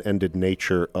open-ended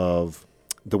nature of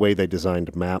the way they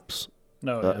designed maps.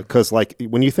 Because like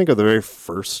when you think of the very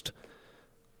first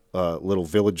little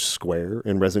village square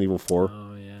in Resident Evil 4,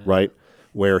 right?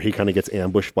 Where he kind of gets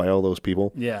ambushed by all those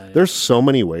people. There's so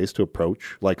many ways to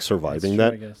approach like surviving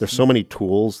that. There's so many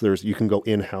tools. You can go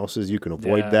in houses, you can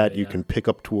avoid that. You can pick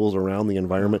up tools around the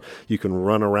environment. You can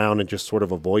run around and just sort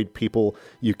of avoid people.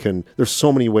 There's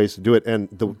so many ways to do it.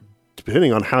 And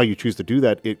depending on how you choose to do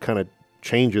that, it kind of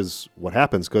changes what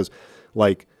happens. Because,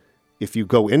 like, if you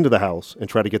go into the house and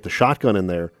try to get the shotgun in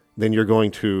there, then you're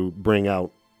going to bring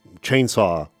out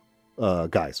chainsaw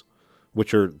guys,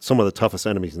 which are some of the toughest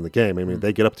enemies in the game. I mean,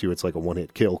 they get up to you, it's like a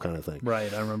one-hit kill kind of thing.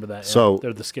 Right, I remember that. So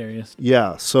they're the scariest.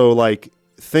 Yeah, so like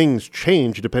things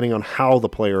change depending on how the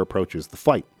player approaches the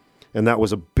fight. And that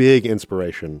was a big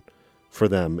inspiration for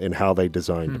them in how they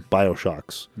designed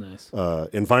BioShock's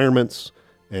environments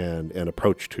and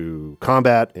approach to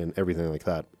combat and everything like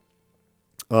that.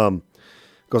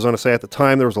 Goes on to say, at the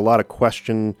time, there was a lot of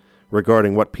question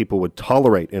regarding what people would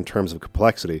tolerate in terms of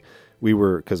complexity. We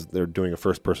were, because they're doing a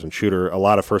first-person shooter, a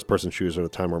lot of first-person shooters at the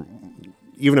time were,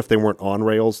 even if they weren't on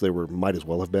rails, they might as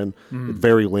well have been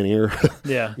very linear.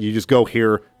 Yeah. You just go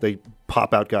here, they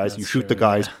pop out guys, you shoot the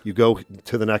guys, yeah. you go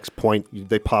to the next point,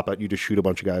 they pop out, you just shoot a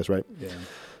bunch of guys, right?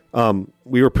 Yeah.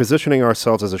 We were positioning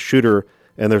ourselves as a shooter,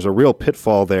 and there's a real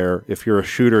pitfall there if you're a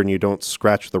shooter and you don't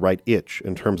scratch the right itch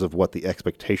in terms of what the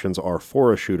expectations are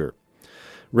for a shooter.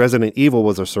 Resident Evil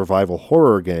was a survival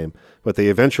horror game, but they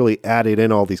eventually added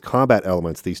in all these combat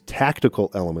elements, these tactical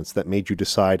elements that made you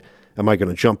decide, am I going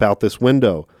to jump out this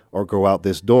window or go out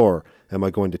this door? Am I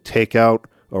going to take out,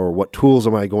 or what tools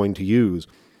am I going to use?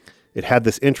 It had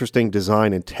this interesting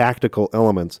design and tactical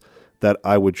elements that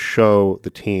I would show the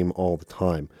team all the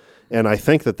time. And I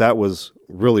think that was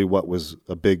really what was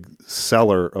a big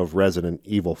seller of Resident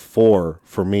Evil 4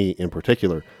 for me in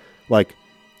particular. Like,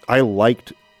 I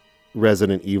liked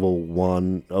Resident Evil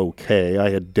 1 okay. I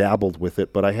had dabbled with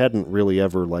it, but I hadn't really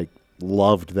ever, like,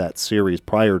 loved that series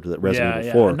prior to that Resident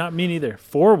Evil 4. Not me neither.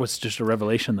 4 was just a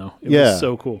revelation, though. It was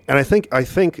so cool. And I think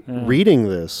reading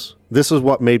this is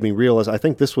what made me realize, I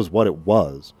think this was what it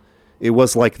was. It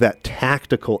was like that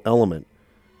tactical element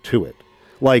to it.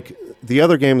 Like, the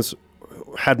other games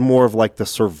had more of like the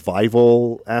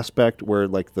survival aspect where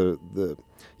like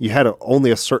you had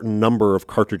only a certain number of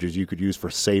cartridges you could use for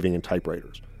saving in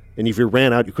typewriters. And if you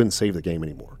ran out, you couldn't save the game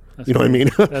anymore. That's you know crazy.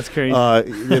 what I mean? That's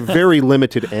crazy. Very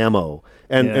limited ammo.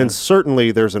 And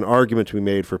certainly there's an argument to be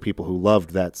made for people who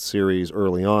loved that series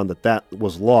early on that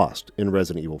was lost in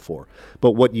Resident Evil 4.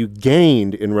 But what you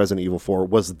gained in Resident Evil 4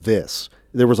 was this.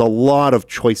 There was a lot of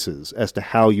choices as to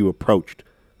how you approached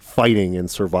fighting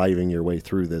and surviving your way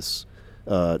through this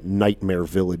nightmare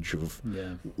village of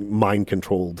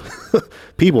mind-controlled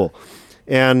people.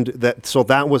 And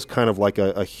that was kind of like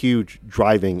a huge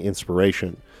driving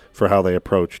inspiration for how they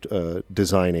approached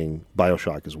designing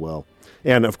BioShock as well.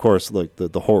 And, of course, like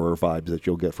the horror vibes that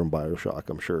you'll get from BioShock,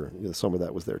 I'm sure some of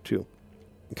that was there, too.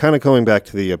 Kind of going back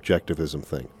to the objectivism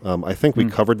thing. I think we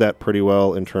covered that pretty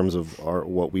well in terms of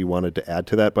what we wanted to add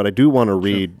to that, but I do want to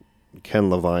read Ken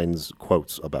Levine's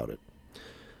quotes about it.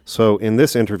 So in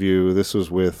this interview, this was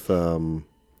with,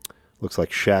 looks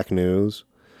like Shack News.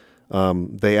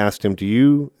 They asked him, do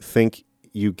you think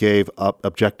you gave up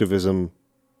objectivism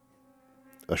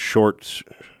a short...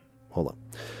 Hold on.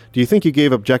 Do you think you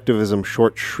gave objectivism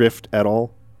short shrift at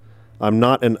all? I'm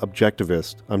not an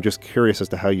objectivist. I'm just curious as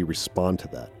to how you respond to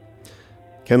that.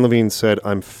 Ken Levine said,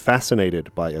 I'm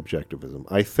fascinated by objectivism.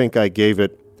 I think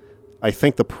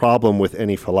the problem with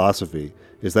any philosophy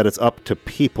is that it's up to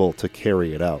people to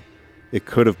carry it out. It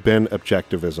could have been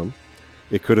objectivism.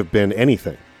 It could have been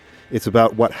anything. It's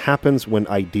about what happens when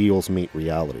ideals meet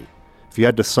reality. If you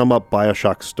had to sum up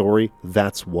BioShock's story,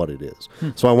 that's what it is.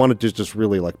 So I wanted to just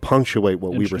really like punctuate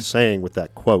what we were saying with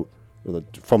that quote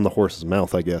from the horse's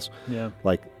mouth, I guess. Yeah.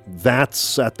 Like,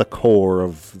 that's at the core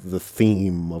of the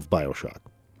theme of BioShock.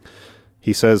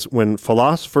 He says, when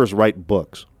philosophers write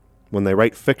books, when they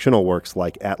write fictional works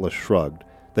like Atlas Shrugged,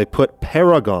 they put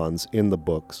paragons in the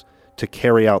books to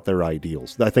carry out their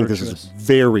ideals. I think this is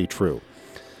very true.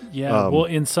 Yeah, well,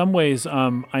 in some ways,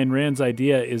 Ayn Rand's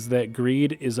idea is that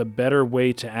greed is a better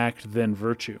way to act than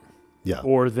virtue. Yeah.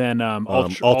 Or than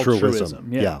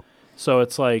altruism. Yeah. So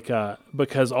it's like,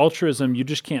 because altruism, you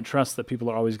just can't trust that people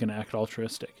are always going to act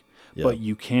altruistic. Yeah. But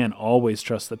you can always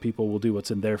trust that people will do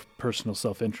what's in their personal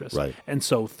self-interest. Right. And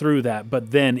so through that,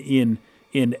 but then in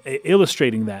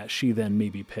illustrating that, she then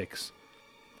maybe picks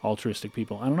altruistic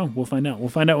people. I don't know. We'll find out. We'll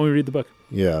find out when we read the book.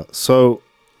 Yeah. So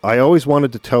I always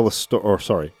wanted to tell a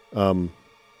story, put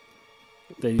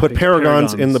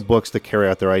paragons in the books to carry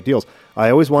out their ideals. I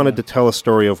always wanted to tell a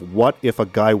story of what if a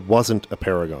guy wasn't a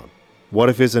paragon? What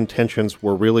if his intentions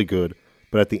were really good,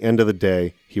 but at the end of the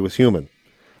day, he was human?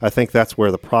 I think that's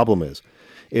where the problem is.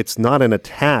 It's not an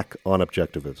attack on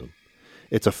objectivism.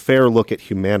 It's a fair look at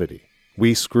humanity.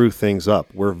 We screw things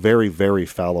up. We're very, very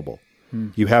fallible.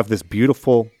 You have this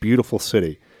beautiful, beautiful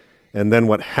city, and then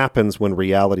what happens when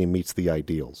reality meets the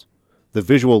ideals? the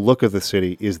visual look of the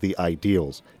city is the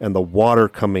ideals, and the water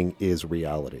coming is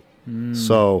reality.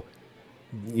 So,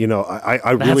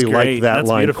 I really great. like that That's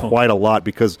line beautiful. quite a lot,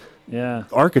 because Yeah.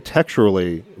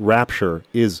 architecturally, Rapture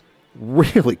is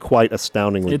really quite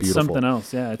astoundingly It's beautiful. something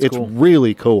else. Yeah, it's It's cool.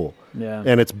 really cool. Yeah.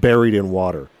 And it's buried in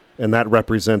water. And that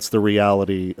represents the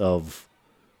reality of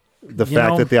the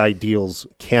fact that the ideals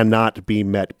cannot be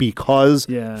met because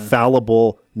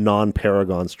fallible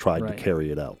non-paragons tried to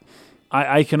carry it out.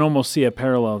 I can almost see a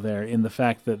parallel there in the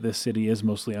fact that this city is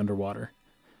mostly underwater.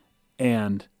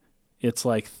 And it's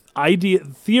like,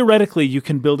 theoretically, you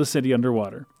can build a city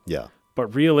underwater. Yeah.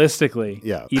 But realistically,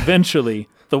 Yeah. eventually,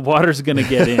 the water's going to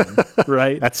get in,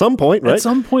 right? At some point, right? At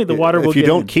some point, the water will get in. If you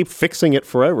don't keep fixing it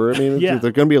forever, I mean, Yeah.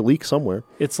 there's going to be a leak somewhere.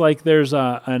 It's like there's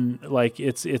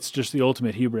it's just the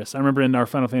ultimate hubris. I remember in our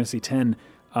Final Fantasy X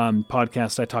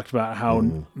podcast, I talked about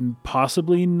how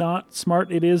possibly not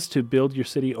smart it is to build your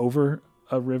city over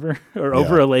a river or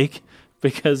over a lake,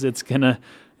 because it's gonna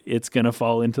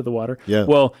fall into the water. Yeah.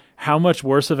 Well, how much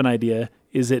worse of an idea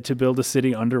is it to build a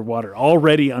city underwater,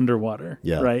 already underwater?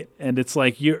 Yeah. Right. And it's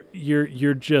like you're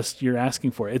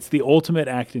asking for it. It's the ultimate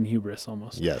act in hubris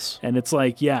almost. Yes. And it's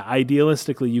like,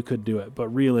 idealistically you could do it, but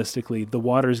realistically the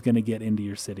water's going to get into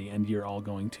your city and you're all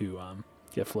going to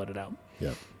get flooded out.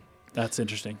 Yeah. That's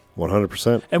interesting.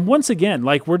 100%. And once again,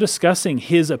 like, we're discussing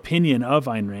his opinion of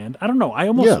Ayn Rand. I don't know. I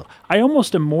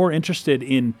almost am more interested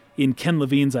in Ken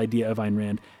Levine's idea of Ayn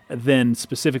Rand than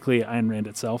specifically Ayn Rand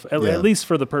itself, at least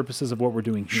for the purposes of what we're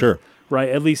doing here. Sure. Right?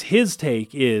 At least his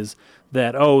take is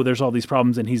that, there's all these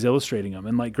problems and he's illustrating them.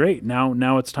 And like, great,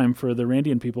 now it's time for the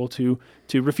Randian people to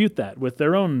refute that with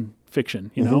their own fiction,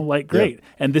 like, great. Yeah.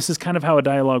 And this is kind of how a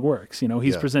dialogue works.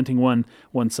 He's presenting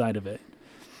one side of it.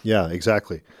 Yeah,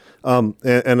 exactly. And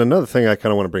another thing I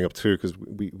kind of want to bring up too, because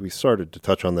we started to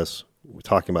touch on this,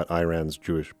 talking about Ayn Rand's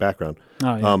Jewish background.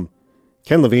 Oh, yeah.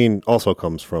 Ken Levine also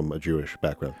comes from a Jewish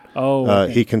background. Oh,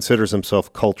 okay. He considers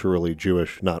himself culturally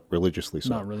Jewish, not religiously so.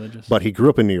 Not religious. But he grew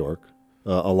up in New York,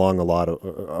 around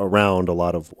a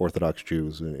lot of Orthodox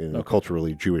Jews in a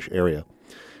culturally Jewish area.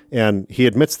 And he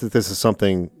admits that this is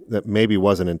something that maybe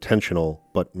wasn't intentional,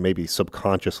 but maybe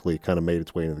subconsciously kind of made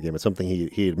its way into the game. It's something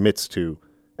he admits to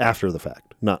after the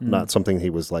fact, not something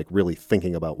he was like really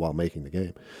thinking about while making the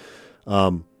game.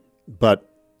 But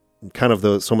kind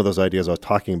of some of those ideas I was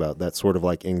talking about, that sort of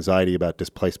like anxiety about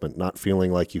displacement, not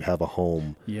feeling like you have a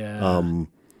home,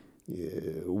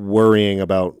 worrying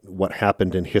about what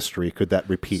happened in history. Could that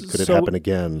repeat? Could it happen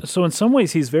again? So in some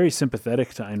ways, he's very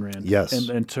sympathetic to Ayn Rand, yes,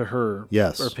 and to her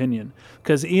opinion.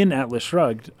 Because in Atlas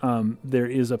Shrugged, there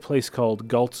is a place called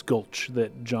Galt's Gulch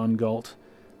that John Galt,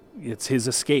 it's his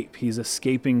escape. He's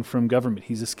escaping from government.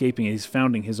 He's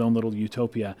founding his own little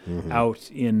utopia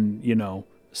out in,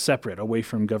 separate, away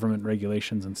from government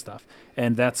regulations and stuff.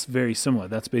 And that's very similar.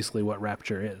 That's basically what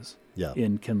Rapture is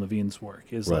in Ken Levine's work,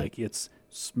 is like, it's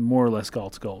more or less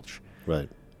Galt's Gulch. Right.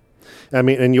 I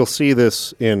mean, and you'll see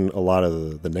this in a lot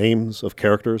of the names of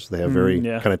characters. They have very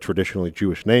kind of traditionally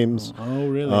Jewish names. Oh,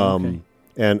 really? Okay.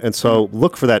 And so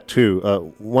look for that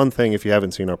too. One thing, if you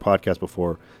haven't seen our podcast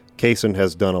before, Kaysen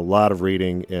has done a lot of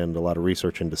reading and a lot of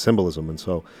research into symbolism, and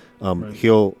so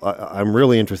I'm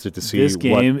really interested to see. This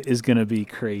game is going to be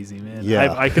crazy, man.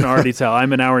 Yeah. I can already tell.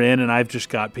 I'm an hour in, and I've just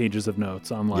got pages of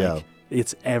notes. I'm like,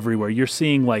 it's everywhere. You're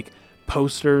seeing like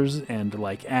posters and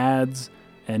like ads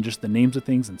and just the names of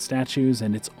things and statues,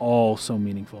 and it's all so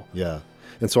meaningful. Yeah.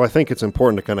 And so I think it's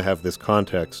important to kind of have this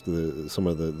context, some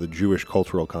of the Jewish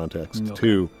cultural context,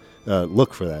 to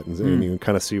look for that, and you can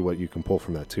kind of see what you can pull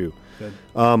from that too.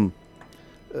 Good.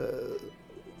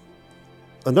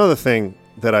 Another thing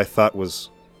that I thought was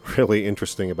really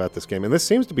interesting about this game, and this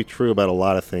seems to be true about a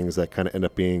lot of things that kind of end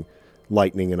up being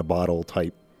lightning in a bottle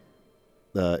type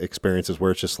experiences,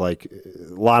 where it's just like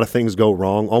a lot of things go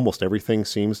wrong. Almost everything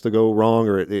seems to go wrong,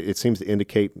 or it seems to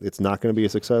indicate it's not going to be a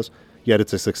success, yet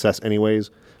it's a success anyways.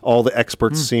 All the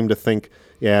experts seem to think,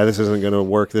 this isn't going to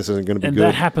work, this isn't going to be good. And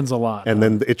that happens a lot. And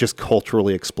then it just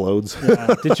culturally explodes.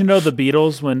 Yeah. Did you know the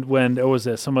Beatles, when it was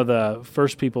some of the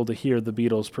first people to hear the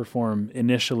Beatles perform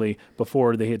initially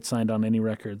before they had signed on any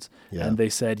records, and they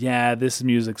said, this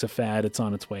music's a fad, it's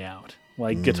on its way out.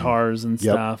 Like guitars and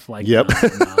stuff. Like, no,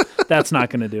 that's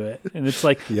not going to do it. And it's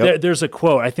like, there's a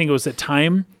quote, I think it was at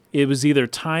Time. It was either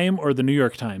Time or the New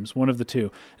York Times, one of the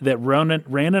two, that ran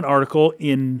an article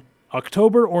in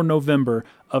October or November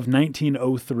of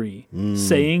 1903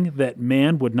 saying that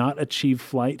man would not achieve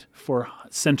flight for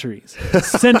centuries.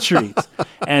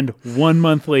 And 1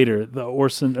 month later,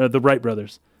 the Wright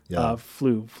brothers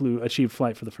achieved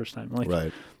flight for the first time.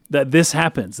 Like, that this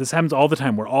happens. This happens all the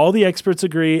time, where all the experts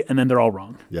agree and then they're all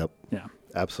wrong. Yep. Yeah.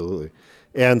 Absolutely.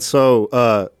 And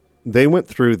so they went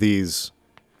through these.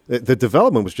 The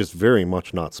development was just very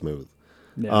much not smooth.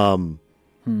 Yeah.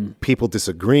 People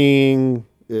disagreeing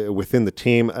within the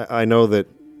team. I know that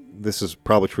this is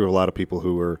probably true of a lot of people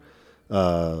who are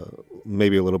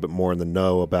maybe a little bit more in the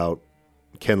know about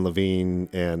Ken Levine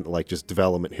and like just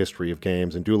development history of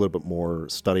games and do a little bit more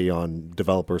study on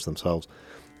developers themselves.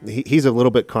 He's a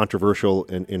little bit controversial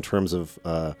in terms of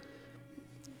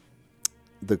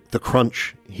the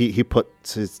crunch he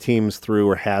puts his teams through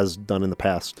or has done in the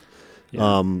past.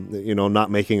 Yeah.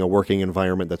 Not making a working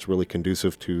environment that's really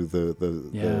conducive to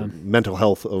the mental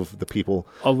health of the people.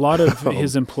 A lot of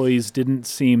his employees didn't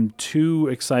seem too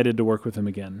excited to work with him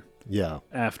again. Yeah.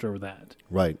 After that.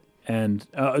 Right. And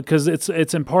because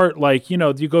it's in part like,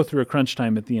 you go through a crunch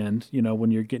time at the end,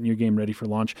 when you're getting your game ready for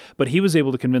launch. But he was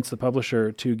able to convince the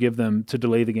publisher to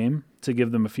delay the game, to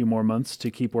give them a few more months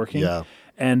to keep working. Yeah.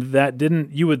 And that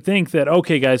you would think that,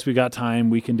 okay, guys, we got time.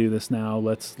 We can do this now.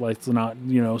 Let's not,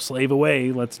 slave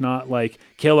away. Let's not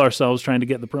kill ourselves trying to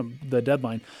get the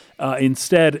deadline.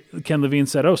 Instead, Ken Levine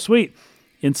said, oh, sweet.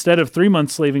 Instead of 3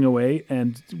 months slaving away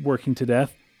and working to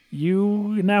death,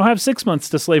 you now have 6 months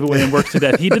to slave away and work to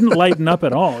death. He didn't lighten up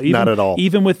at all. Not at all.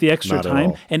 Even with the extra Not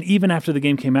time. And even after the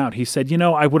game came out, he said,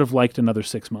 I would have liked another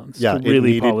 6 months to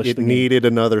really polish the game. It needed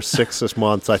another 6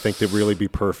 months, I think, to really be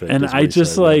perfect. And I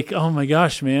just oh my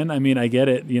gosh, man. I mean, I get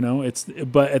it,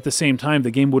 but at the same time,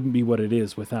 the game wouldn't be what it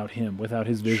is without him, without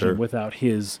his vision, Sure. without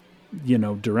his,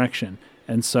 direction.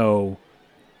 And so,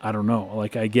 I don't know.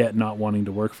 I get not wanting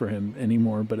to work for him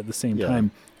anymore, but at the same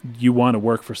time, you want to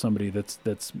work for somebody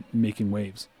that's making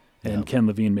waves, and Ken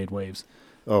Levine made waves.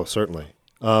 Oh, certainly.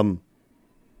 And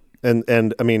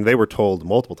I mean, they were told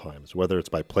multiple times, whether it's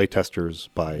by playtesters,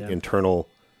 by internal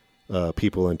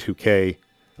people in 2K.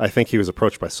 I think he was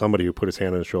approached by somebody who put his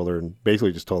hand on his shoulder and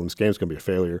basically just told him this game's going to be a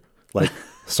failure.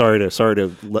 Sorry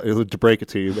to break it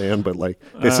to you, man, but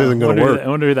this isn't going to work. I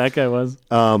wonder who that guy was.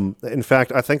 In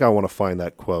fact, I think I want to find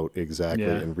that quote exactly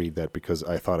and read that because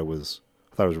I thought it was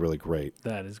really great.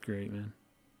 That is great, man.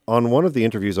 On one of the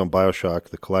interviews on BioShock,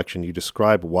 the collection, you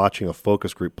described watching a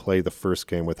focus group play the first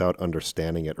game without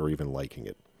understanding it or even liking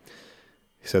it.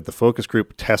 He said, the focus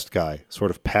group test guy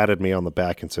sort of patted me on the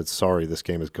back and said, sorry, this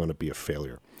game is going to be a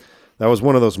failure. That was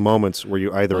one of those moments where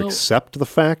you either accept the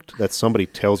fact that somebody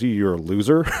tells you you're a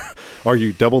loser or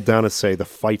you double down and say the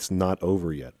fight's not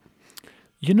over yet.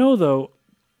 Though,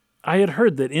 I had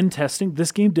heard that in testing,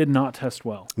 this game did not test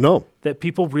well. No. That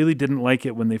people really didn't like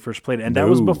it when they first played it. And that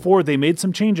was before they made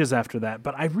some changes after that.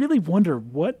 But I really wonder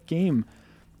what game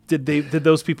did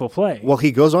those people play? Well,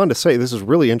 he goes on to say, this is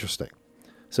really interesting.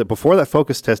 He said, before that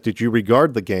focus test, did you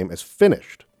regard the game as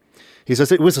finished? He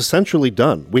says, it was essentially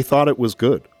done. We thought it was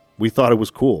good. We thought it was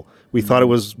cool. We thought it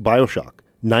was BioShock.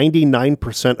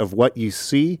 99% of what you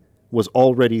see was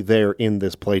already there in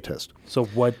this playtest. So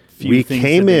what few things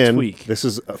did they tweak? This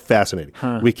is fascinating.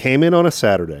 We came in on a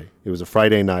Saturday. It was a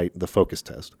Friday night, the focus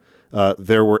test.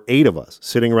 There were 8 of us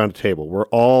sitting around a table. We're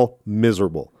all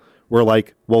miserable. We're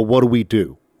like, well, what do we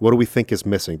do? What do we think is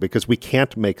missing? Because we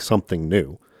can't make something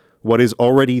new. What is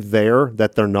already there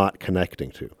that they're not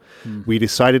connecting to? We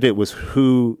decided it was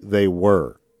who they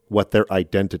were, what their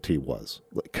identity was,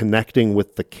 connecting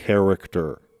with the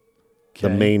character. The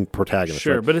main protagonist.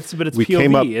 Sure, right? but it's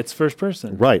POV. It's first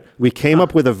person. Right. We came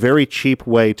up with a very cheap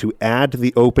way to add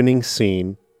the opening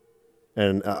scene,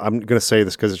 and I'm going to say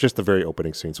this because it's just the very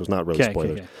opening scene, so it's not really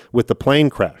spoilers. With the plane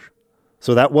crash,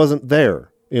 so that wasn't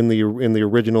there in the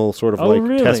original sort of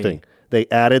really? testing. They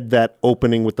added that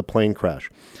opening with the plane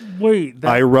crash. Wait,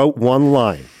 I wrote one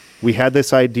line. We had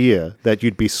this idea that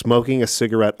you'd be smoking a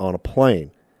cigarette on a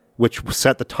plane, which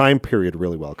set the time period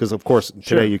really well. Because, of course,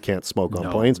 today you can't smoke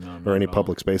on planes or any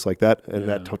public space like that. And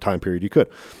that time period you could.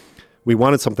 We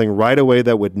wanted something right away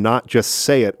that would not just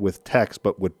say it with text,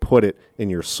 but would put it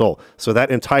in your soul. So that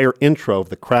entire intro of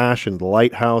the crash and the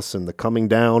lighthouse and the coming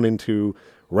down into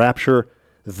Rapture,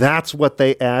 that's what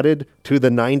they added to the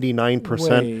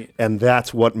 99%, and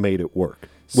that's what made it work.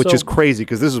 Which is crazy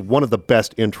because this is one of the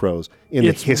best intros in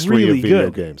the history of video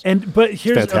games. But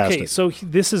here's fantastic. Okay, so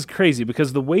this is crazy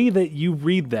because the way that you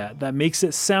read that makes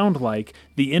it sound like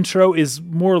the intro is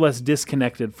more or less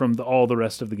disconnected from all the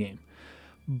rest of the game.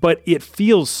 But it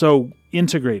feels so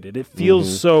integrated. It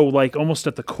feels so almost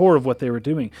at the core of what they were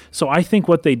doing. So I think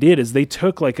what they did is they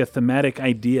took a thematic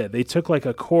idea. They took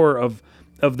a core of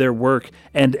their work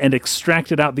and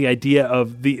extracted out the idea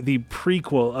of the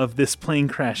prequel of this plane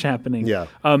crash happening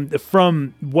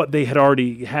from what they had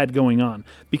already had going on.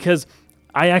 Because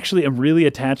I actually am really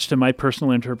attached to my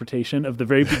personal interpretation of the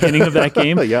very beginning of that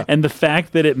game. Yeah. And the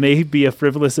fact that it may be a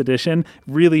frivolous edition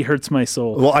really hurts my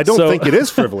soul. Well, I don't think it is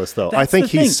frivolous, though. I think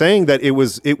he's saying that it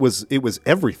was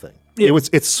everything.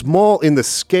 It's small in the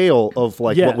scale of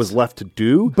like what was left to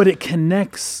do, but it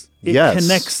connects. It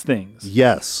connects things.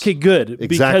 Yes. Okay, good. Exactly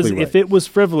because right. if it was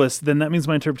frivolous, then that means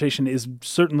my interpretation is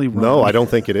certainly wrong. No, I don't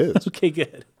think it is. Okay,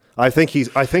 good. I think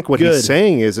what he's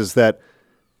saying is that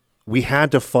we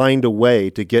had to find a way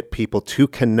to get people to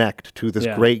connect to this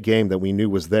great game that we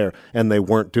knew was there, and they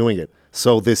weren't doing it.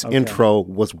 So this intro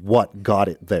was what got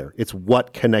it there. It's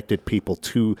what connected people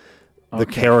to the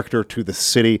character, to the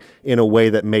city, in a way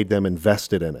that made them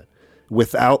invested in it.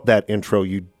 Without that intro,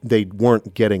 they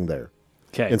weren't getting there.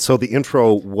 Okay. And so the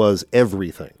intro was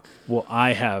everything. Well,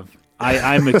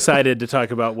 I'm excited to talk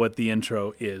about what the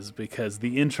intro is, because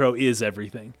the intro is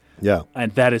everything. Yeah.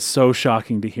 And that is so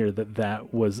shocking to hear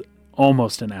that was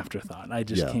almost an afterthought. I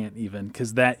just can't even,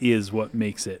 because that is what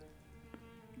makes it.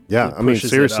 Yeah, I mean,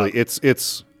 seriously,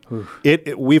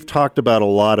 we've talked about a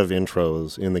lot of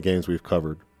intros in the games we've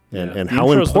covered. And how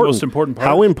important, the most important part.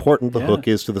 How important the hook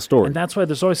is to the story. And that's why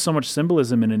there's always so much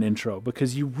symbolism in an intro,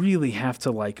 because you really have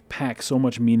to like pack so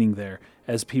much meaning there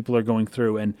as people are going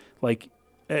through. And like,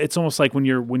 it's almost like when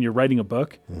you're writing a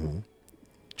book,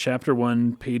 chapter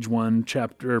 1, page 1,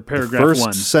 paragraph 1.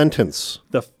 First sentence.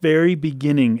 The very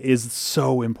beginning is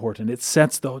so important. It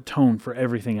sets the tone for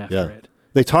everything after it.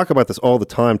 They talk about this all the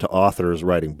time to authors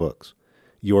writing books.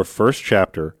 Your first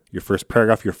chapter, your first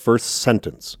paragraph, your first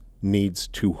sentence needs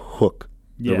to hook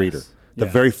the reader. The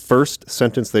very first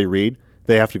sentence they read,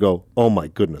 they have to go, oh my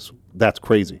goodness, that's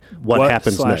crazy. What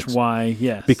happens next? Why,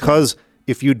 yes. Because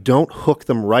if you don't hook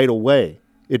them right away,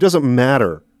 it doesn't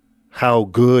matter how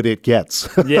good it gets.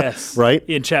 Yes. Right?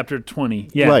 In chapter 20.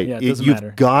 Yeah, right. Yeah, it doesn't matter.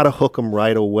 You've got to hook them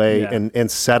right away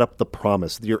and set up the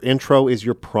promise. Your intro is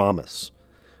your promise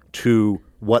to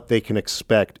what they can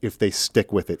expect if they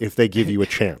stick with it, if they give you a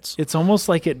chance. It's almost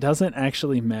like it doesn't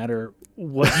actually matter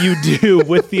what you do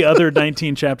with the other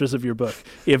 19 chapters of your book.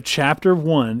 If chapter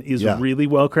 1 is really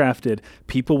well crafted,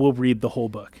 people will read the whole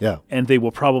book. Yeah. And they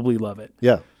will probably love it.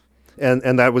 Yeah.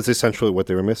 And that was essentially what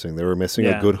they were missing. They were missing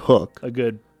a good hook. A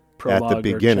good prologue at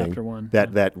the beginning or chapter 1.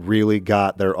 That really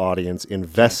got their audience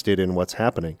invested in what's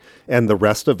happening. And the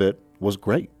rest of it was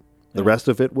great. The rest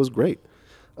of it was great.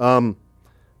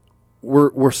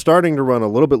 We're starting to run a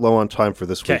little bit low on time for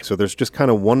this week, so there's just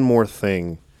kind of one more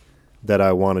thing that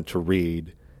I wanted to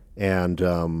read, and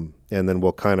then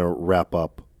we'll kind of wrap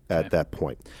up at that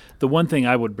point. The one thing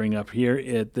I would bring up here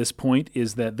at this point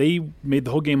is that they made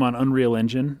the whole game on Unreal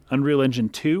Engine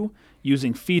 2,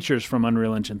 using features from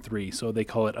Unreal Engine 3, so they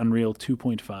call it Unreal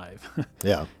 2.5.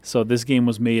 Yeah. So this game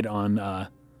was made on a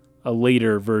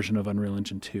later version of Unreal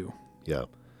Engine 2. Yeah.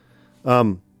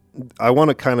 I want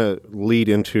to kind of lead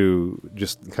into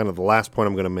just kind of the last point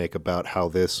I'm going to make about how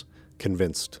this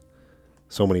convinced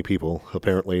so many people,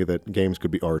 apparently, that games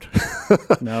could be art.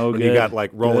 No, good. You got like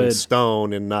Rolling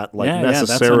Stone and not like that's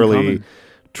necessarily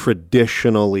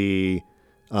traditionally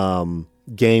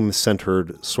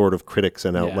game-centered sort of critics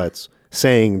and outlets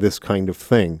saying this kind of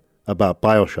thing about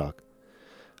BioShock.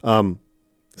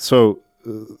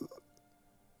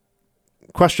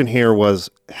 Question here was,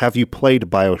 have you played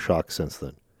BioShock since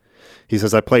then? He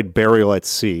says, I played Burial at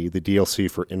Sea, the DLC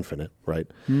for Infinite, right,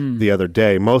 the other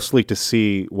day, mostly to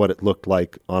see what it looked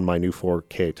like on my new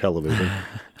 4K television.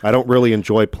 I don't really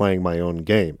enjoy playing my own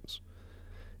games.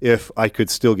 If I could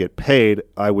still get paid,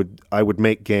 I would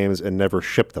make games and never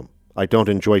ship them. I don't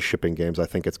enjoy shipping games. I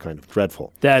think it's kind of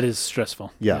dreadful. That is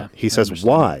stressful. Yeah. He says,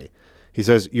 why? He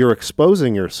says, you're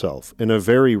exposing yourself in a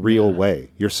very real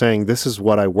way. You're saying, this is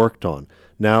what I worked on.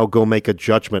 Now go make a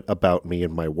judgment about me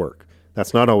and my work.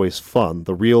 That's not always fun.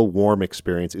 The real warm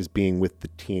experience is being with the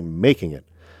team making it.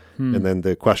 And then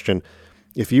the question,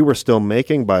 if you were still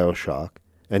making BioShock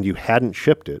and you hadn't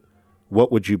shipped it,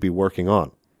 what would you be working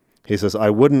on? He says, I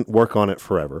wouldn't work on it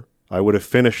forever. I would have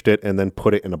finished it and then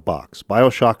put it in a box.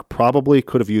 BioShock probably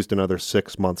could have used another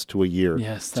 6 months to a year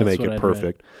to make it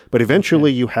perfect. But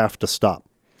eventually you have to stop.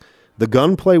 The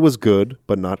gunplay was good,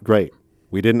 but not great.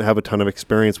 We didn't have a ton of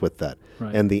experience with that.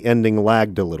 Right. And the ending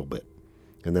lagged a little bit.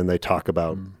 And then they talk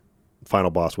about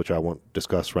Final Boss, which I won't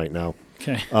discuss right now.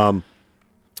 Okay.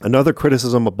 Another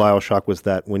criticism of BioShock was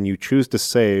that when you choose to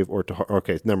save or to...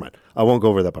 Okay, never mind. I won't go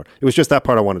over that part. It was just that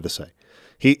part I wanted to say.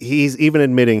 He's even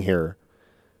admitting here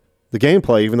the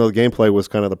gameplay, even though the gameplay was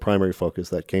kind of the primary focus,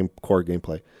 that core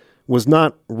gameplay, was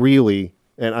not really...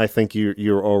 And I think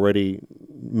you're already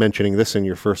mentioning this in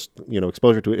your first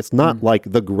exposure to it. It's not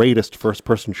like the greatest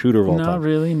first-person shooter of all time. Not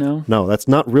really, no. No, that's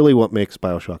not really what makes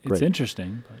BioShock great. It's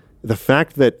interesting. The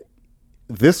fact that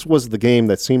this was the game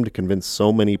that seemed to convince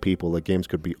so many people that games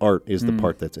could be art is the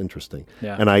part that's interesting.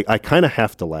 Yeah. And I kind of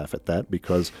have to laugh at that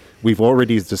because we've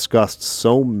already discussed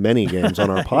so many games on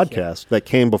our podcast that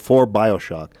came before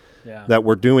BioShock that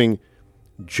were doing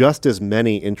just as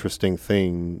many interesting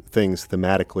things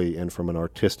thematically and from an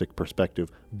artistic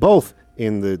perspective, both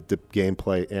in the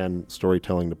gameplay and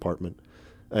storytelling department,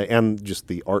 and just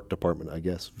the art department, I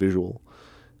guess, visual.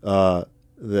 But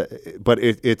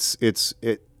it's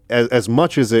as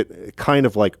much as it kind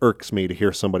of like irks me to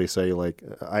hear somebody say, like,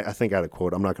 I think I had a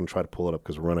quote. I'm not going to try to pull it up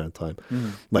because we're running out of time.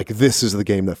 Like, this is the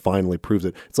game that finally proves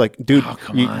it. It's like, dude,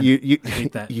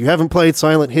 you haven't played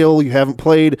Silent Hill. You haven't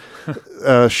played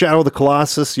Shadow of the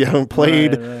Colossus. You haven't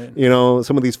played,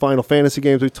 some of these Final Fantasy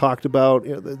games we talked about.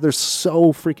 There's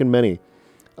so freaking many.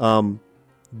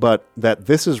 But that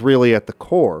this is really at the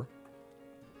core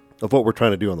of what we're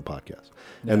trying to do on the podcast.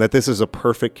 And that this is a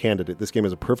perfect candidate. This game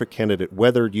is a perfect candidate,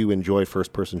 whether you enjoy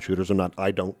first-person shooters or not. I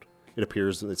don't. It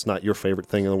appears it's not your favorite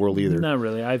thing in the world either. Not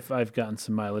really. I've gotten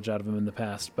some mileage out of them in the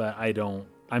past, but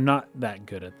I'm not that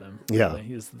good at them. Yeah.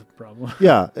 Really, is the problem.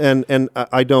 Yeah, and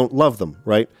I don't love them,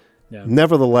 right? Yeah.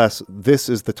 Nevertheless, this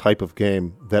is the type of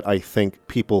game that I think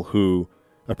people who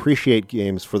appreciate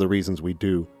games for the reasons we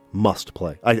do must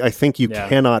play. I think you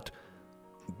cannot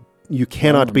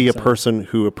be a person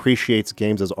who appreciates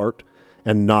games as art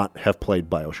and not have played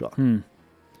BioShock.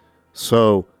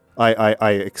 So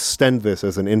I extend this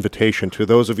as an invitation to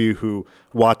those of you who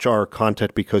watch our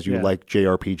content because you like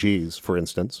JRPGs, for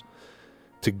instance,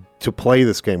 to play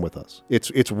this game with us.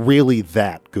 It's really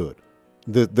that good.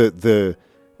 The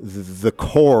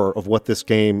core of what this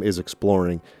game is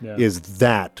exploring is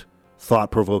that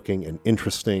thought-provoking and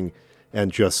interesting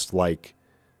and just like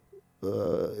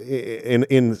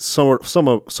in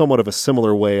somewhat of a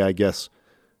similar way, I guess,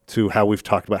 to how we've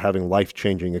talked about having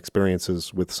life-changing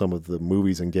experiences with some of the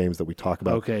movies and games that we talk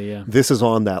about. Okay, yeah. This is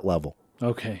on that level.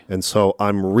 Okay. And so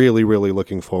I'm really, really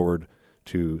looking forward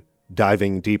to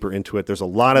diving deeper into it. There's a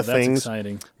lot of things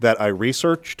that I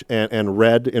researched and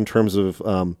read in terms of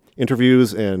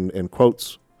interviews and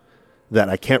quotes that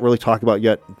I can't really talk about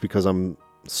yet because I'm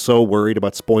so worried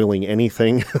about spoiling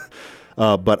anything.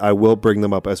 But I will bring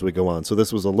them up as we go on. So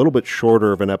this was a little bit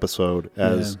shorter of an episode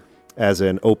as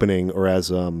an opening or as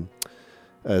a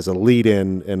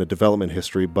lead-in and a development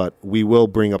history, but we will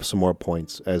bring up some more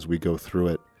points as we go through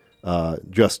it,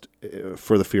 just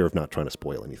for the fear of not trying to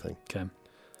spoil anything. Okay.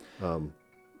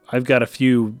 I've got a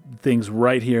few things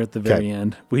right here at the very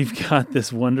end. We've got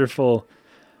this wonderful.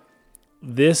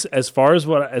 This, as far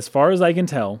as I can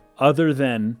tell, other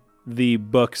than the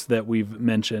books that we've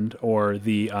mentioned or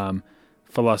the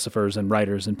philosophers and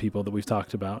writers and people that we've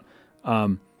talked about.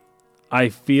 I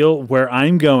feel where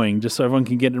I'm going, just so everyone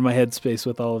can get into my headspace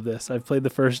with all of this. I've played the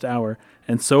first hour,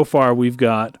 and so far we've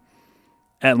got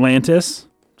Atlantis,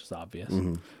 which is obvious,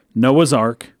 Noah's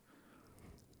Ark,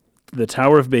 the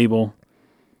Tower of Babel,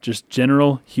 just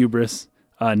general hubris,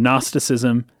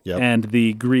 Gnosticism, and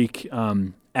the Greek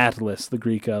Atlas, the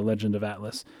Greek legend of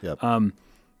Atlas. And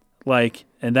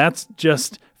that's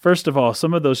just, first of all,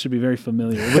 some of those should be very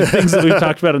familiar with things that we've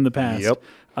talked about in the past.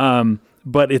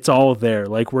 But it's all there.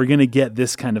 Like, we're going to get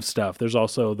this kind of stuff. There's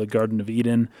also the Garden of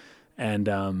Eden,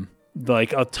 and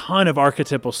like a ton of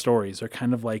archetypal stories are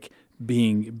kind of like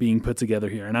being put together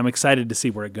here. And I'm excited to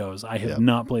see where it goes. I have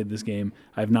not played this game.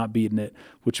 I have not beaten it,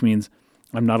 which means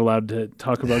I'm not allowed to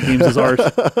talk about games as art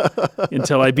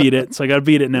until I beat it. So I got to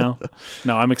beat it now.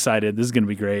 No, I'm excited. This is going to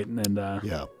be great. And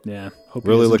hope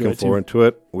really looking forward to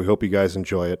it. We hope you guys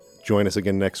enjoy it. Join us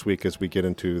again next week as we get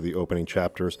into the opening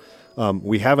chapters.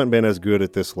 We haven't been as good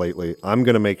at this lately. I'm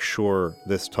going to make sure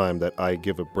this time that I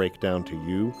give a breakdown to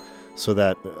you so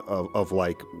that of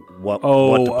like what to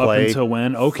play up until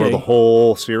when? For the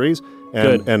whole series.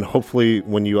 And hopefully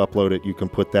when you upload it, you can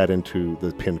put that into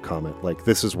the pinned comment. Like,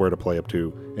 this is where to play up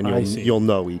to, and you'll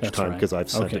know each time because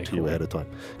I've sent it to you ahead of time.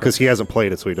 Because he hasn't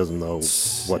played it, so he doesn't know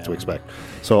what to expect.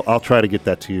 So I'll try to get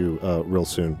that to you real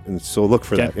soon. And so look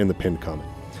for that in the pinned comment.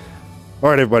 All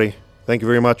right, everybody. Thank you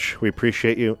very much. We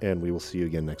appreciate you, and we will see you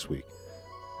again next week.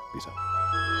 Peace out.